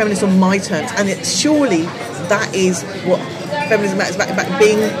say I'm a feminist on my terms, and surely that is what feminism is about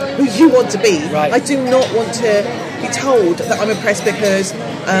being who you want to be. Right. I do not want to be told that I'm oppressed because,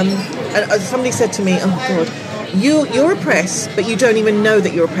 and somebody said to me, oh God, you're oppressed, but you don't even know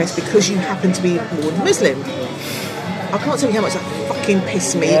that you're oppressed because you happen to be born Muslim. I can't tell you how much that fucking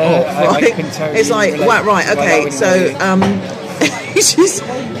pissed me off. Right? I can totally it's like, right, okay, so it's just,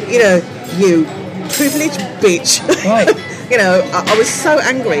 you know, you privileged bitch. Right. You know, I was so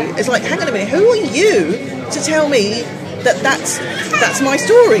angry. It's like, hang on a minute, who are you to tell me that's my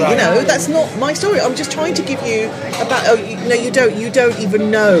story? Right. You know, that's not my story. I'm just trying to give you about. You don't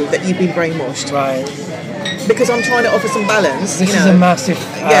even know that you've been brainwashed. Right. Because I'm trying to offer some balance. This is a massive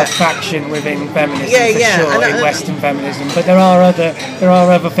faction within feminism, sure, in Western feminism. But there are other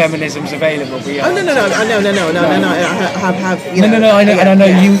feminisms available beyond. Oh no! I have. You know, no. I know, and I know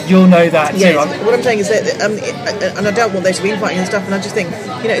you'll know that too. What I'm saying is that, and I don't want there to be infighting and stuff. And I just think,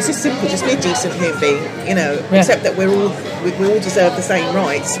 you know, it's just simple. Just be a decent human being. You know, accept that we all deserve the same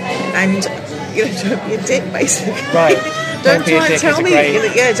rights, and you know, don't be a dick, basically. Right. Don't try and tell me.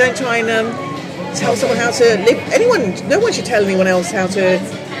 Don't try and. Tell someone how to live. No one should tell anyone else how to,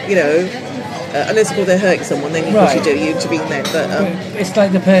 you know, unless of course they're hurting someone, then of course you do, you intervene then. But it's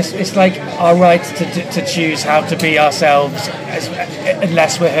like it's like our right to choose how to be ourselves,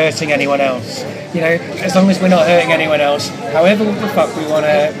 unless we're hurting anyone else. You know, as long as we're not hurting anyone else, however the fuck we want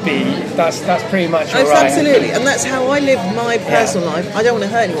to be, that's pretty much all right. Absolutely, and that's how I live my personal life. I don't want to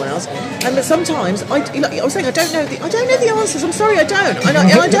hurt anyone else, and but sometimes I was saying I don't know the answers. I'm sorry, I don't, and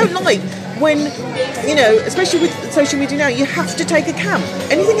I don't like when, you know, especially with social media now, you have to take a camp.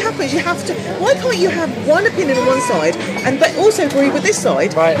 Anything happens, you have to. Why can't you have one opinion on one side and but also agree with this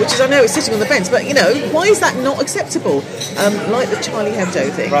side, which is, I know it's sitting on the fence, but you know, why is that not acceptable? Like the Charlie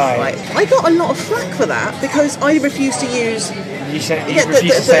Hebdo thing, right? I got a lot of flack for that because I refused to use. You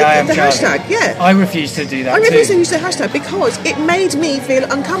refused to say I am the Charlie. Hashtag, yeah. I refused to do that. I refused to use the hashtag because it made me feel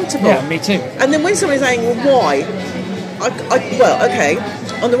uncomfortable. Yeah, me too. And then when somebody's saying, "Well, why?" Well, okay.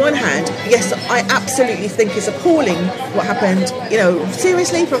 On the one hand, yes, I absolutely think it's appalling what happened. You know,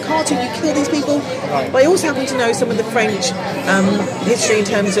 seriously, for a cartoon, you kill these people. Right. But I also happen to know some of the French history in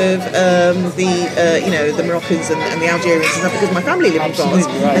terms of the Moroccans and the Algerians and stuff, because my family live in France,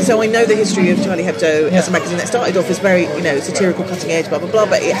 and so I know the history of Charlie Hebdo as a magazine that started off as very, you know, satirical, cutting edge, blah blah blah,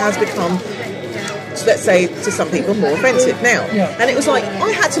 but it has become, let's say, to some people, more offensive now. And it was like, I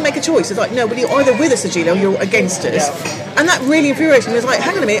had to make a choice. It's like, no, well, you're either with us, Agila, or you're against us. And that really infuriated me. It was like,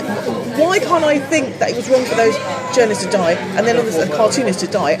 hang on a minute, why can't I think that it was wrong for those journalists to die, and then the cartoonists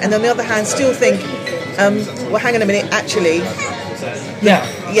to die, and on the other hand still think, well, hang on a minute, actually... Yeah.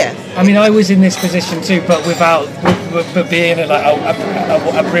 I mean, I was in this position too, but but being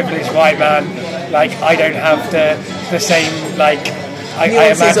a privileged white man, like, I don't have the same, like... I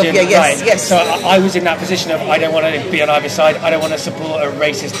imagine, yes. So I was in that position of, I don't want to be on either side. I don't want to support a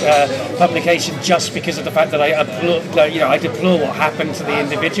racist publication just because of the fact that I deplore what happened to the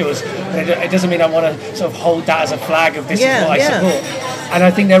individuals. But it doesn't mean I want to sort of hold that as a flag of this is what I support. And I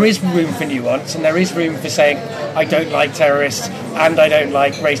think there is room for nuance, and there is room for saying, I don't like terrorists, and I don't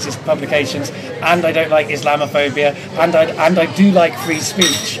like racist publications, and I don't like Islamophobia, and I do like free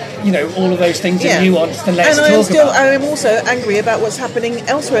speech. You know, all of those things are nuanced, and let's talk about. I am also angry about what's happening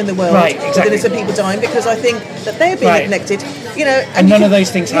elsewhere in the world. Right, exactly. With innocent people dying, because I think that they're being neglected. You know, and none of those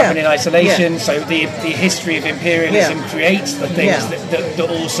things happen in isolation. So the history of imperialism creates the things that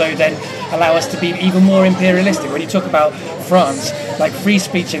also then allow us to be even more imperialistic. When you talk about France, like, free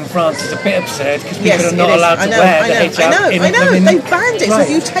speech in France is a bit absurd because people are not allowed to wear the hijab. I know. They banned it.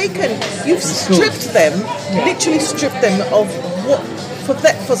 So you've stripped them, literally stripped them of what,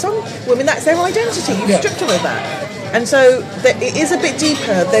 for some women, that's their identity. You've stripped them of that. And so it is a bit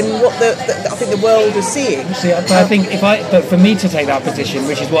deeper than what I think the world is seeing. But I think but for me to take that position,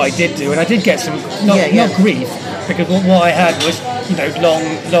 which is what I did do, and I did get some not grief, because what I had was, you know,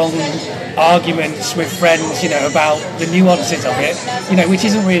 long arguments with friends, you know, about the nuances of it, you know, which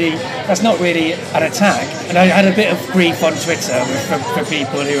that's not really an attack. And I had a bit of grief on Twitter for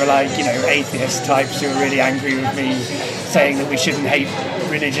people who are like, you know, atheist types who are really angry with me, saying that we shouldn't hate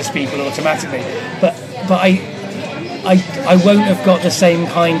religious people automatically. But I won't have got the same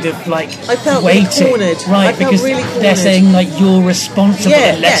kind of, like, I felt weighting, really cornered. right? Because really cornered. They're saying, like, you're responsible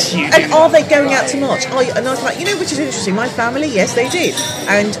unless you do. And are they going out to march? And I was like, you know, which is interesting. My family, yes, they did.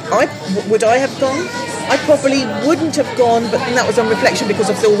 And would I have gone? I probably wouldn't have gone, but then that was on reflection because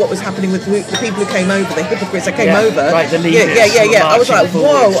of all what was happening with the people who came over, the hypocrites that came over. Right, the leaders. Yeah. I was like,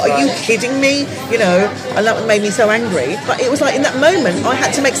 whoa, are you kidding me? You know, and that made me so angry. But it was like, in that moment, I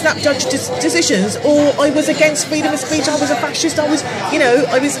had to make snap judge decisions, or I was against freedom of speech, I was a fascist, I was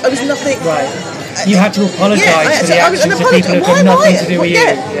nothing. Right. You had to apologise for the actions of people who had nothing to do with you.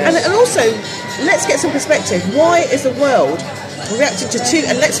 And also, let's get some perspective. Why is the world reacting to two,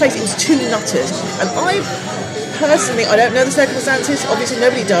 and let's face it, it was two nutters. And I personally, I don't know the circumstances, obviously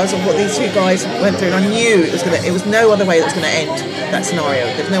nobody does, of what these two guys went through, and I knew it was no other way that was going to end that scenario.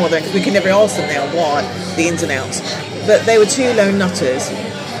 There's no other, because we can never ask them now why, the ins and outs. But they were two lone nutters,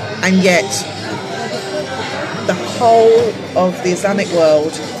 and yet the whole of the Islamic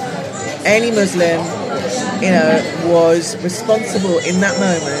world, any Muslim, you know, was responsible in that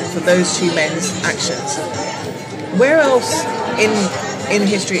moment for those two men's actions. Where else in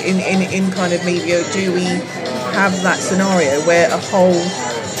history, in kind of media, do we have that scenario where a whole,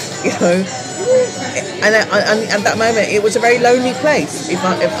 you know, and at that moment it was a very lonely place.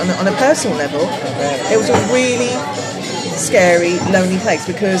 On a personal level, it was a really scary, lonely place,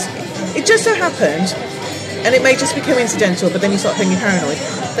 because it just so happened, and it may just be coincidental, but then you start feeling paranoid,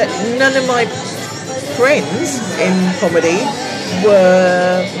 that none of my friends in comedy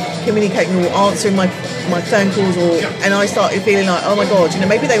were communicating or answering my my phone calls, and I started feeling like, oh my God,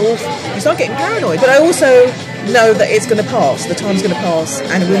 maybe you start getting paranoid. But I also know that it's going to pass, the time's going to pass,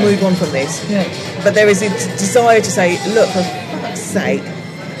 and we'll move on from this. Yeah. But there is a desire to say, look, for fuck's sake,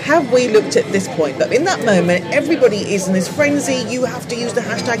 have we looked at this point? But in that moment, everybody is in this frenzy. You have to use the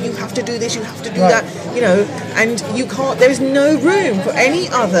hashtag, you have to do this, you have to do that, and you can't, there is no room for any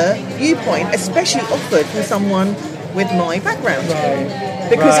other viewpoint, especially offered from someone with my background. Right.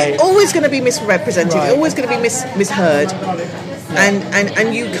 Because it's always going to be misrepresented, always going to be misheard.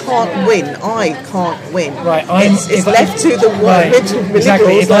 And you can't win. I can't win. Right, it's left to the liberals.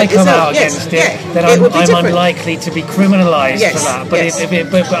 Exactly. If I come out yes, against it, then I'm unlikely to be criminalised for that.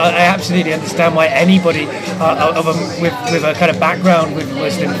 But but I absolutely understand why anybody with a kind of background with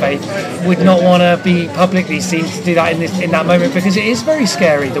Muslim faith would not want to be publicly seen to do that in that moment, because it is very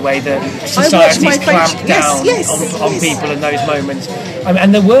scary the way that society's clamped down on people in those moments.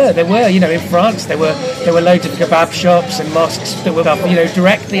 And there were in France there were loads of kebab shops and mosques that were up,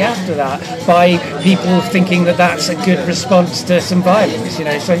 directly after that, by people thinking that that's a good response to some violence,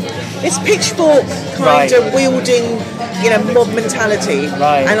 So it's pitchfork kind of wielding, mob mentality.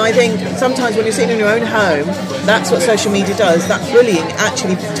 Right. And I think sometimes when you're sitting in your own home, that's what social media does. That bullying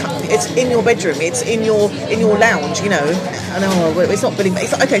actually, it's in your bedroom, it's in your lounge, I know it's not bullying.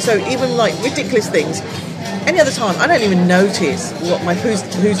 It's okay. So even like ridiculous things. Any other time, I don't even notice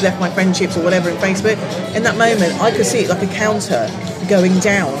who's left my friendships or whatever in Facebook. In that moment, I could see it like a counter going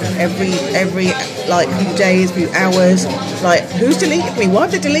down every like few days, few hours. Like, who's deleted me? Why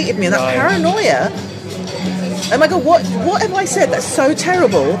have they deleted me? And that paranoia. Oh my God, what have I said that's so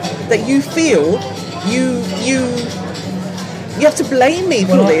terrible that you feel you have to blame me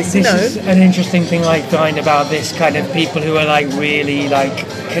for this, This is an interesting thing I find about this kind of people who are like really like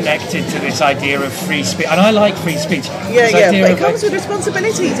connected to this idea of free speech, and I like free speech. Yeah, but it comes with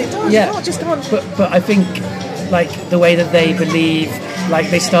responsibilities. It does. Yeah, you can't just can't. But I think like the way that they believe,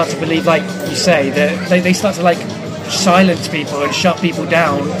 like they start to believe, like you say, that they start to like silence people and shut people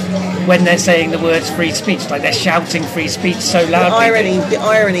down when they're saying the words free speech, like they're shouting free speech so loudly. The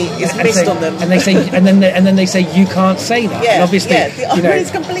irony is missed on them. And they say, and then they say you can't say that. Yeah, and obviously, the irony is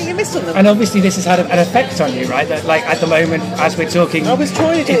completely missed on them. And obviously, this has had an effect on you, right? That like at the moment, as we're talking, I was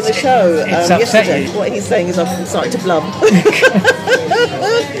trying to do the show yesterday. You. What he's saying is I'm starting to blub.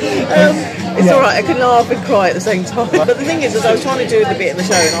 It's all right. I can laugh and cry at the same time. But the thing is, I was trying to do the bit in the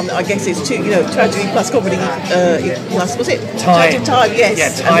show, and I guess it's two, tragedy plus comedy plus, was it? Time. Time, yes. Yeah,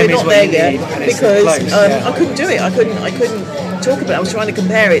 time and we're is not what there you yet need, because close, I couldn't do it. I couldn't talk about it. I was trying to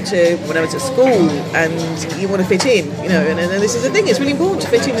compare it to when I was at school, and you want to fit in, and this is the thing. It's really important to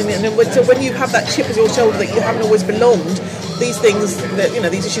fit in, and so when you have that chip on your shoulder that you haven't always belonged, these things that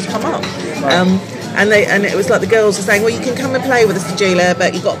these issues come up. Right. And it was like the girls were saying, well, you can come and play with us, Sajila,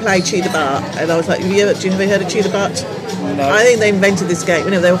 but you've got to play Chew the Butt. And I was like, have you ever heard of Chew the Butt? No. I think they invented this game.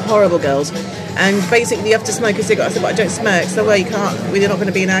 They were horrible girls. And basically you have to smoke a cigarette. I said, but I don't smoke. So, well, you can't. Well, you're not going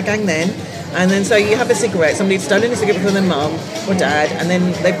to be in our gang then. And then so you have a cigarette. Somebody's stolen a cigarette from their mum or dad. And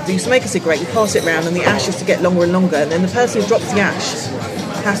then you smoke a cigarette, you pass it round, and the ash is to get longer and longer. And then the person who drops the ash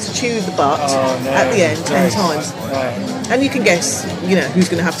has to chew the butt at the end 10 times. Right. And you can guess, who's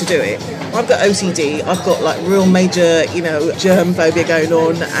going to have to do it. I've got OCD. I've got like real major, germ phobia going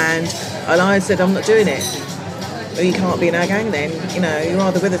on, and I said I'm not doing it. Well, you can't be in our gang then. You're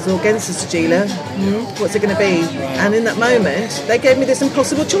either with us or against us, Sajila. What's it going to be? Right. And in that moment, they gave me this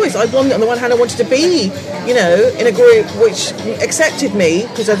impossible choice. On the one hand, I wanted to be, in a group which accepted me,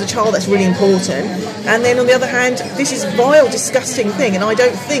 because as a child that's really important. And then on the other hand, this is vile, disgusting thing, and I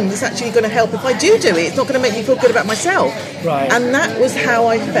don't think it's actually going to help if I do it. It's not going to make me feel good about myself. Right. And that was how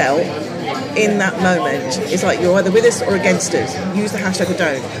I felt in that moment. It's like, you're either with us or against us. Use the hashtag or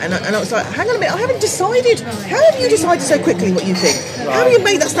don't. And I was like, hang on a minute, I haven't decided. How have you decided so quickly what you think? Right. How have you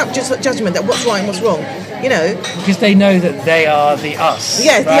made that snap judgment that what's right and what's wrong? Because they know that they are the us.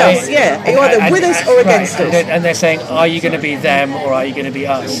 Yeah, right? The us, yeah. You're either with us or against us. And they're saying, are you going to be them or are you going to be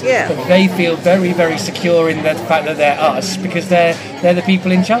us? Yeah. But they feel very, very secure in the fact that they're us because they're the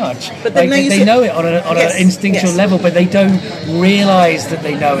people in charge. But they know it on an instinctual level, but they don't realise that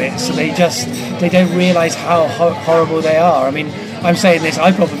they know it. So they don't realise how horrible they are. I mean, I'm saying this,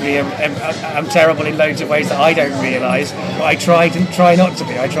 I probably am terrible in loads of ways that I don't realise, but I try not to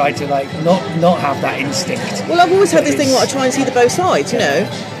be. I try to not have that instinct. Well, I've always had this thing where I try and see the both sides,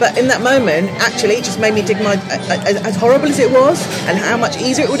 but in that moment, actually, it just made me dig as horrible as it was, and how much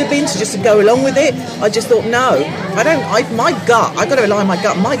easier it would have been to go along with it. I just thought, no, my gut, I've got to rely on my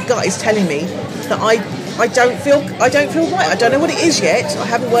gut. My gut is telling me that I don't feel right. I don't know what it is yet. I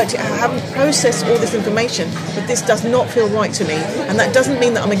haven't worked it. I haven't processed all this information, but this does not feel right to me. And that doesn't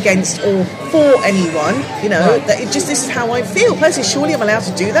mean that I'm against or for anyone. You know, that it just, this is how I feel. Personally, surely I'm allowed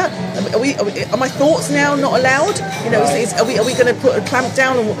to do that. Are my thoughts now not allowed? You know, are we going to put a clamp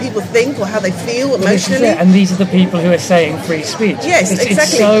down on what people think or how they feel emotionally? And these are the people who are saying free speech. Yes,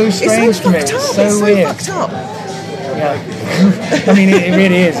 exactly. It's so strange to me. It's so weird. Fucked up. Yeah, I mean, it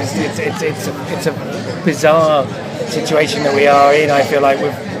really is. It's a bizarre situation that we are in. I feel like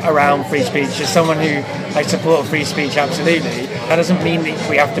around free speech. As someone who I support free speech, absolutely. That doesn't mean that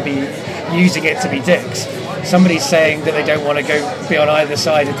we have to be using it to be dicks. Somebody's saying that they don't want to go be on either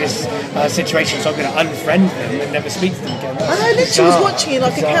side of this situation, so I'm going to unfriend them and never speak to them again. And I literally was watching it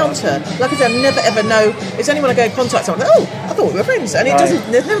like a counter. Like I said, I never ever know. It's only when I go in contact with someone, I thought we were friends, and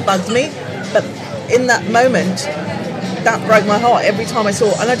it never bugged me. But in that moment, that broke my heart every time I saw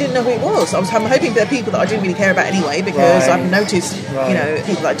it, and I didn't know who it was. I'm hoping they're people that I didn't really care about anyway, because I've noticed, you know,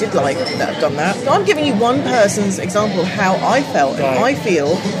 people that I did like that have done that. So I'm giving you one person's example of how I felt and I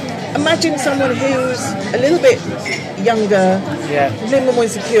feel. Imagine someone who's a little bit younger, a little more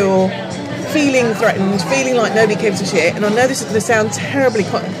insecure, feeling threatened, feeling like nobody gives a shit. And I know this is going to sound terribly...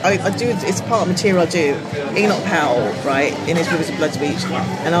 I do, it's part of the material I do. Enoch Powell, right, in his Rivers of Blood speech,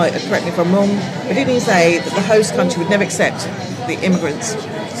 and correct me if I'm wrong, but didn't he say that the host country would never accept the immigrants,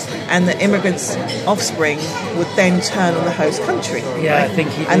 and the immigrants' offspring would then turn on the host country? Yeah, right? I think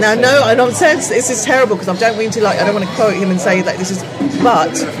he did. And I know, and I'm saying this is terrible because I don't mean to, I don't want to quote him and say that this is,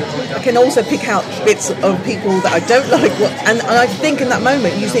 but I can also pick out bits of people that I don't like. And I think in that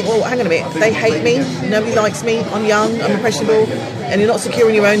moment you think, well, hang on a minute, they hate me, nobody likes me, I'm young, I'm impressionable, and you're not secure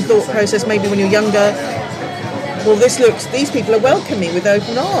in your own thought process. Maybe when you're younger. Well, these people are welcoming me with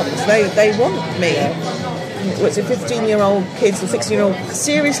open arms. They want me. What's it, 15-year-old kids or 16-year-old?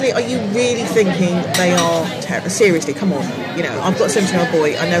 Seriously, are you really thinking they are terrorists? Seriously, come on. You know, I've got a 17-year-old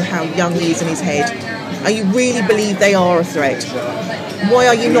boy. I know how young he is in his head. Are you really believe they are a threat? Why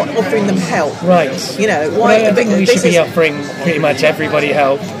are you not offering them help? Right. You know, why? Well, I think we should be offering pretty much everybody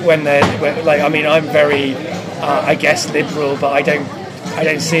help when they're like. I mean, I'm very, I guess, liberal, but I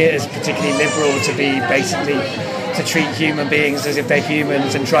don't see it as particularly liberal to be basically to treat human beings as if they're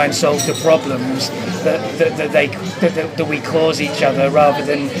humans and try and solve the problems that we cause each other, rather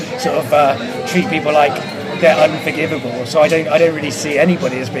than sort of treat people like they're unforgivable. So I don't really see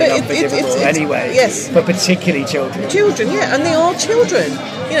anybody as being unforgivable anyway. Yes, but particularly children. Children, yeah, and they are children.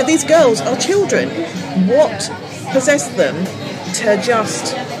 You know, these girls are children. What possessed them to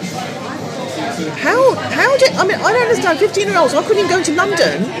just? How did, I mean, I don't understand. 15-year-olds, I couldn't even go into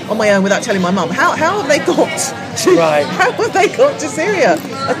London on my own without telling my mum. How have they got to? Right. How have they got to Syria?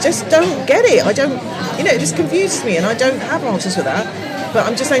 I just don't get it. I don't. You know, it just confuses me, and I don't have answers for that. But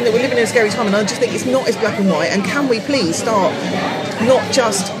I'm just saying that we're living in a scary time, and I just think it's not as black and white. And can we please start not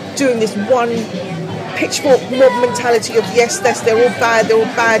just doing this one pitchfork mob mentality of yes, they're all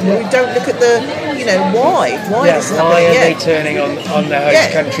bad, but we don't look at the, you know, why this is why are they turning on their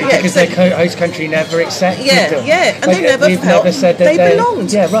host country? Because their host country never accepted them. And they never felt never said that they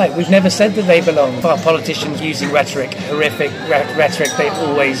belonged. Yeah, right. We've never said that they belong. Our politicians using horrific rhetoric they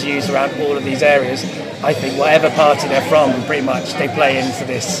always use around all of these areas. I think whatever party they're from, pretty much they play into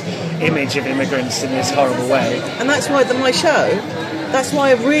this image of immigrants in this horrible way. And that's why my show. That's why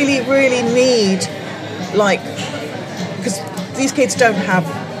I really, really need. Because these kids don't have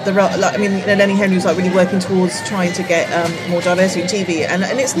the I mean, Lenny Henry's really working towards trying to get more diversity in TV, and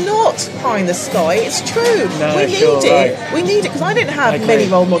it's not pie in the sky. It's true. No, we need it. Right. We need it because I didn't have many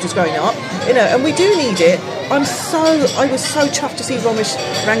role models growing up, you know, and we do need it. I was so chuffed to see Ramesh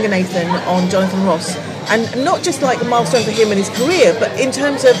Ranganathan on Jonathan Ross, and not just like a milestone for him in his career, but in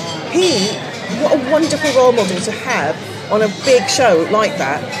terms of what a wonderful role model to have on a big show like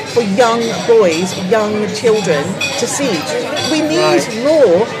that for young boys, young children to see. We need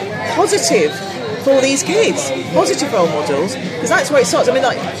more positive for these kids, positive role models, because that's where it starts. I mean,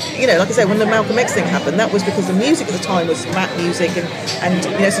 like I said, when the Malcolm X thing happened, that was because the music at the time was rap music, and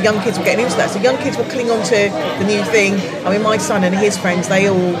you know, so young kids were getting into that. So young kids were cling on to the new thing. I mean, my son and his friends, they're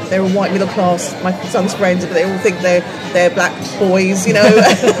all white middle class. My son's friends, but they all think they're black boys. You know,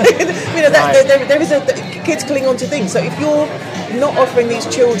 you know that there is kids cling on to things. So if you're not offering these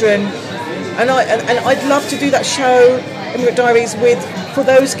children, and I'd love to do that show, Immigrant Diaries, for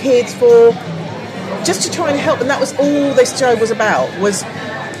those kids, just to try and help, and that was all this show was about.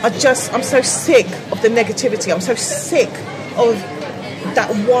 I'm so sick of the negativity. I'm so sick of that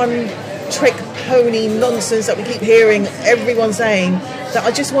one trick pony nonsense that we keep hearing everyone saying, that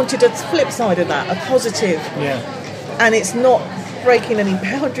I just wanted a flip side of that, a positive. Yeah. And it's not breaking any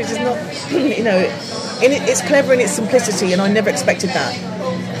boundaries. It's not, you know, it's clever in its simplicity, and I never expected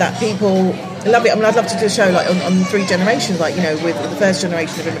that people love it. I mean, I'd love to do a show like on 3 generations, like, you know, with the first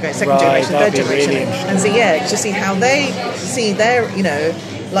generation of immigrants, second generation, third generation, really and so to see how they see their, you know,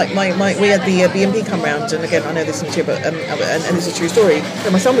 like we had the BNP come round, and again, I know this is true, but and this is a true story.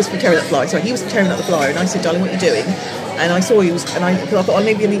 So my son was tearing up the flyer, he was tearing up the flyer, and I said, "Darling, what are you doing?" And I saw he was, and I thought, oh,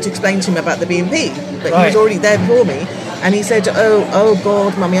 maybe I need to explain to him about the BNP, but he was already there before me. And he said, oh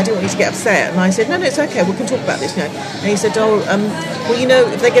God, Mummy, I don't want you to get upset. And I said, no, it's okay, we can talk about this, you know. And he said, well, you know,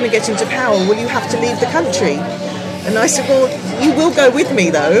 if they're going to get into power, will you have to leave the country? And I said, well, you will go with me,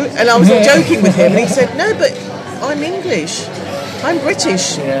 though. And I was all joking with him. And he said, no, but I'm English. I'm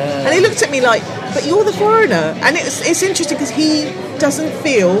British. Yeah. And he looked at me like, but you're the foreigner. And it's interesting because he doesn't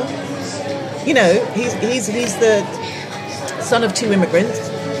feel, you know, he's the son of 2 immigrants,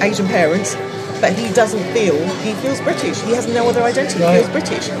 Asian parents, but he feels British. He has no other identity. Right. He feels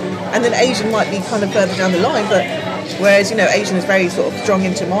British. And then Asian might be kind of further down the line, but whereas, you know, Asian is very sort of strong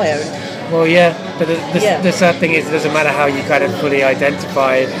into my own. Well, yeah, but the sad thing is, it doesn't matter how you kind of fully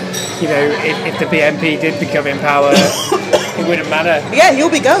identify. You know, if the BNP did become in power, it wouldn't matter. Yeah, he'll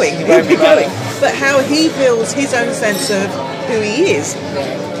be going. He'll be going. But how he feels his own sense of who he is.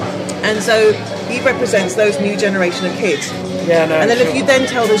 And so he represents those new generation of kids. Yeah, no. And then if you then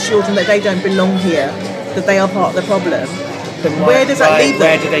tell those children that they don't belong here, that they are part of the problem, then where does that leave them?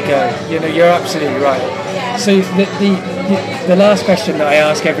 Where do they go? You know, you're absolutely right. So the last question that I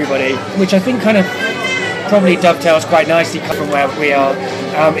ask everybody, which I think kind of probably dovetails quite nicely from where we are,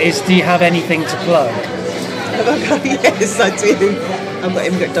 is, do you have anything to plug? Yes, I do. I've got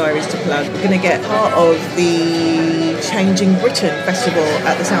Immigrant Diaries to plug. We're going to get part of the Changing Britain Festival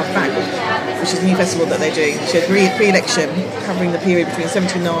at the South Bank, which is a new festival that they're doing. It's a pre-election covering the period between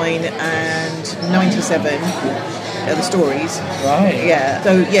 79 and 97. The stories. Right. Yeah.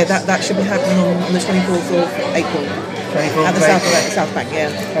 So yeah, that should be happening on the 24th of April. 24th at the South Bank.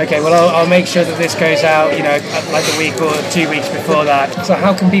 Yeah. Okay. Well, I'll make sure that this goes out, you know, like a week or 2 weeks before that. So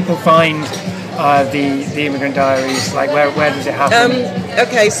how can people find the Immigrant Diaries? Like where does it happen?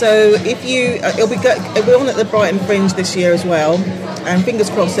 Okay, so if you it'll be on at the Brighton Fringe this year as well, and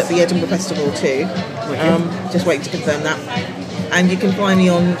fingers crossed at the Edinburgh Festival too. Just waiting to confirm that. And you can find me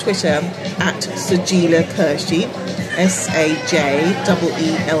on Twitter at Sajeela Kershi, SAJEELA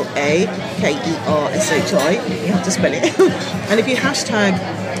You have to spell it. And if you hashtag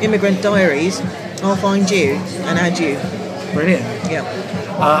Immigrant Diaries, I'll find you and add you. Brilliant. Yeah.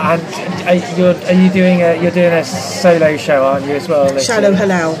 And you're doing a solo show, aren't you, as well? Shallow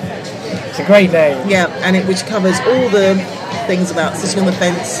Halal. It's a great name. Yeah, and which covers all the things about sitting on the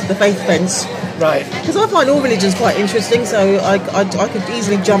fence, the faith fence. Right. Because I find all religions quite interesting, so I could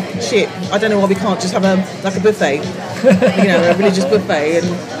easily jump ship. I don't know why we can't just have a buffet, you know, a religious buffet. And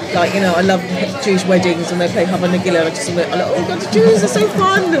like, you know, I love Jewish weddings and they play Hava Nagila. I'm like, oh God, the Jews are so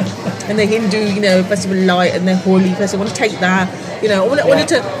fun. And the Hindu, you know, Festival of Light and their Holi Festival. I want to take that. You know, I wanted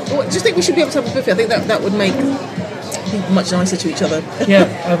to. I just think we should be able to have a buffet. I think that would make people much nicer to each other. Yeah,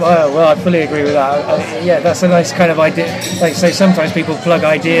 well, I fully agree with that. Yeah, that's a nice kind of idea. Like, so sometimes people plug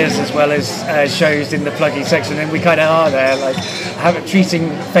ideas as well as shows in the plugging section, and we kind of are there. Like,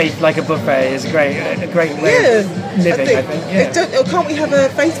 treating faith like a buffet is a great way of living. I think. Yeah. Can't we have a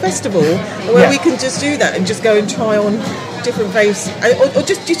faith festival where we can just do that and just go and try on different faiths, or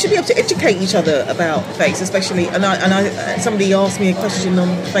just you should be able to educate each other about faiths, especially. And I somebody asked me a question on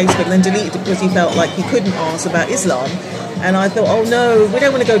Facebook and then deleted it because he felt like he couldn't ask about Islam. And I thought, oh no, we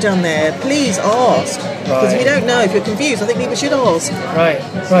don't want to go down there. Please ask, because we don't know. If you're confused, I think people should ask.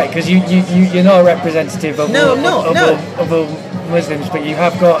 Right, because you're not a representative of all Muslims, but you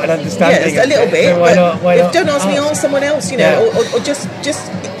have got an understanding. Yes, a little bit. So why not? Don't ask me, ask someone else. You know, or just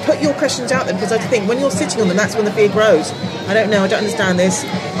put your questions out there, because I think when you're sitting on them, that's when the fear grows. I don't know, I don't understand this,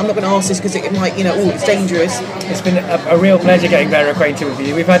 I'm not going to ask this because it might, you know, it's dangerous. It's been a real pleasure getting better acquainted with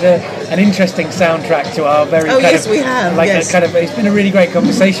you. We've had an interesting soundtrack to our very we have. It's been a really great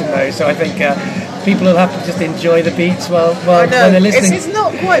conversation though, so I think people will have to just enjoy the beats while they're listening. It's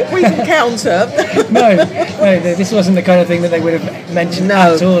not quite Brief Encounter. no, this wasn't the kind of thing that they would have mentioned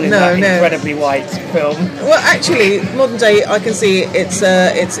at all in that incredibly white film. Well, actually, modern day, I can see it's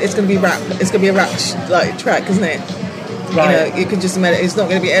going to be rap. It's going to be a rap track, isn't it? Right. You know, you can just imagine it's not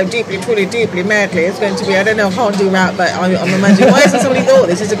going to be deeply, truly, deeply, madly. It's going to be, I don't know, I can't do rap, but I'm imagining, why hasn't somebody thought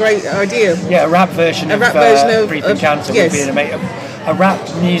this is a great idea? Yeah, a rap version of Brief Encounter would be a rap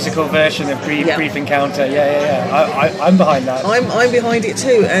musical version of Brief Encounter. Yeah. I'm behind that. I'm behind it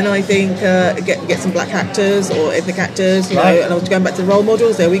too, and I think get some black actors or ethnic actors, you know, and I was going back to role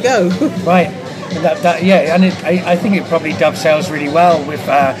models. There we go. Right. I think it probably dovetails really well with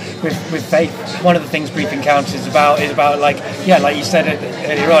faith. One of the things Brief Encounters is about like you said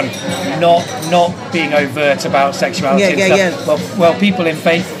earlier on, not being overt about sexuality and stuff. Well, people in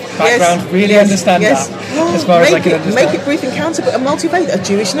faith background really understand that. As far as I can understand. Make it Brief Encounter, but a multi-faith, a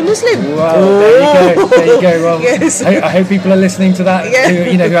Jewish and a Muslim. Wow, there you go. Well, yes. I hope people are listening to that. Yeah.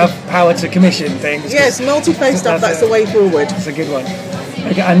 Who have power to commission things. Yes, multi-faith stuff. That's the way forward. It's a good one.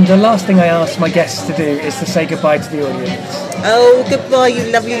 Okay, and the last thing I ask my guests to do is to say goodbye to the audience. Oh, goodbye,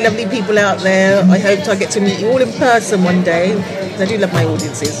 you lovely, lovely people out there. I hope I get to meet you all in person one day. I do love my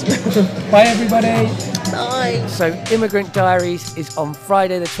audiences. Bye, everybody. Bye. So, Immigrant Diaries is on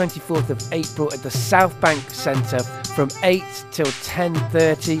Friday the 24th of April at the South Bank Centre from 8 till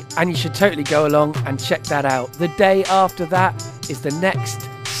 10:30, and you should totally go along and check that out. The day after that is the next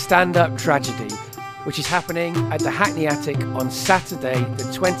stand-up tragedy, which is happening at the Hackney Attic on Saturday the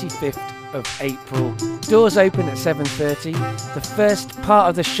 25th of April. Doors open at 7:30. The first part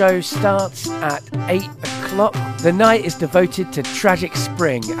of the show starts at 8 o'clock. The night is devoted to Tragic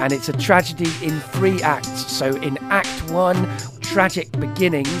Spring, and it's a tragedy in 3 acts. So in Act 1, Tragic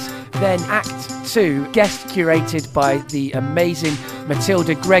Beginnings, then Act 2, guest curated by the amazing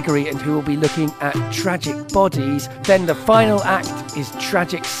Matilda Gregory, and who will be looking at tragic bodies. Then the final act is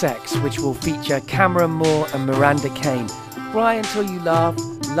Tragic Sex, which will feature Cameron Moore and Miranda Kane. Cry until you laugh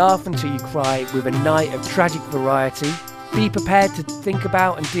until you cry, with a night of tragic variety. Be prepared to think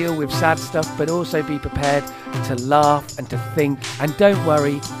about and deal with sad stuff, but also be prepared to laugh and to think. And don't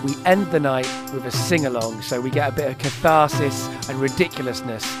worry, we end the night with a sing-along, so we get a bit of catharsis and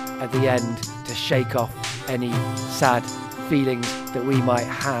ridiculousness at the end to shake off any sad feelings that we might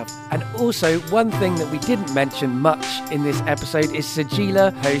have. And also, one thing that we didn't mention much in this episode is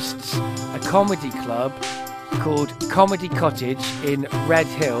Sajeela hosts a comedy club called Comedy Cottage in Red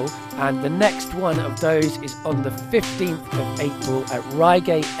Hill, and the next one of those is on the 15th of April at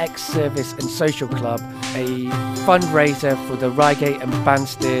Reigate Ex-Service and Social Club, a fundraiser for the Reigate and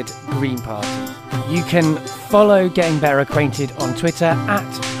Banstead Green Party. You can follow Getting Better Acquainted on Twitter at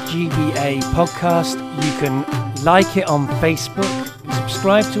GBA Podcast. You can like it on Facebook,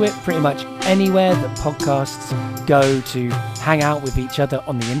 subscribe to it pretty much anywhere that podcasts go to hang out with each other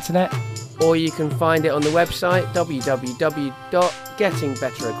on the internet. Or you can find it on the website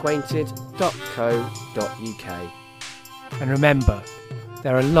www.gettingbetteracquainted.co.uk. And remember,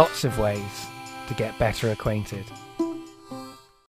 there are lots of ways to get better acquainted.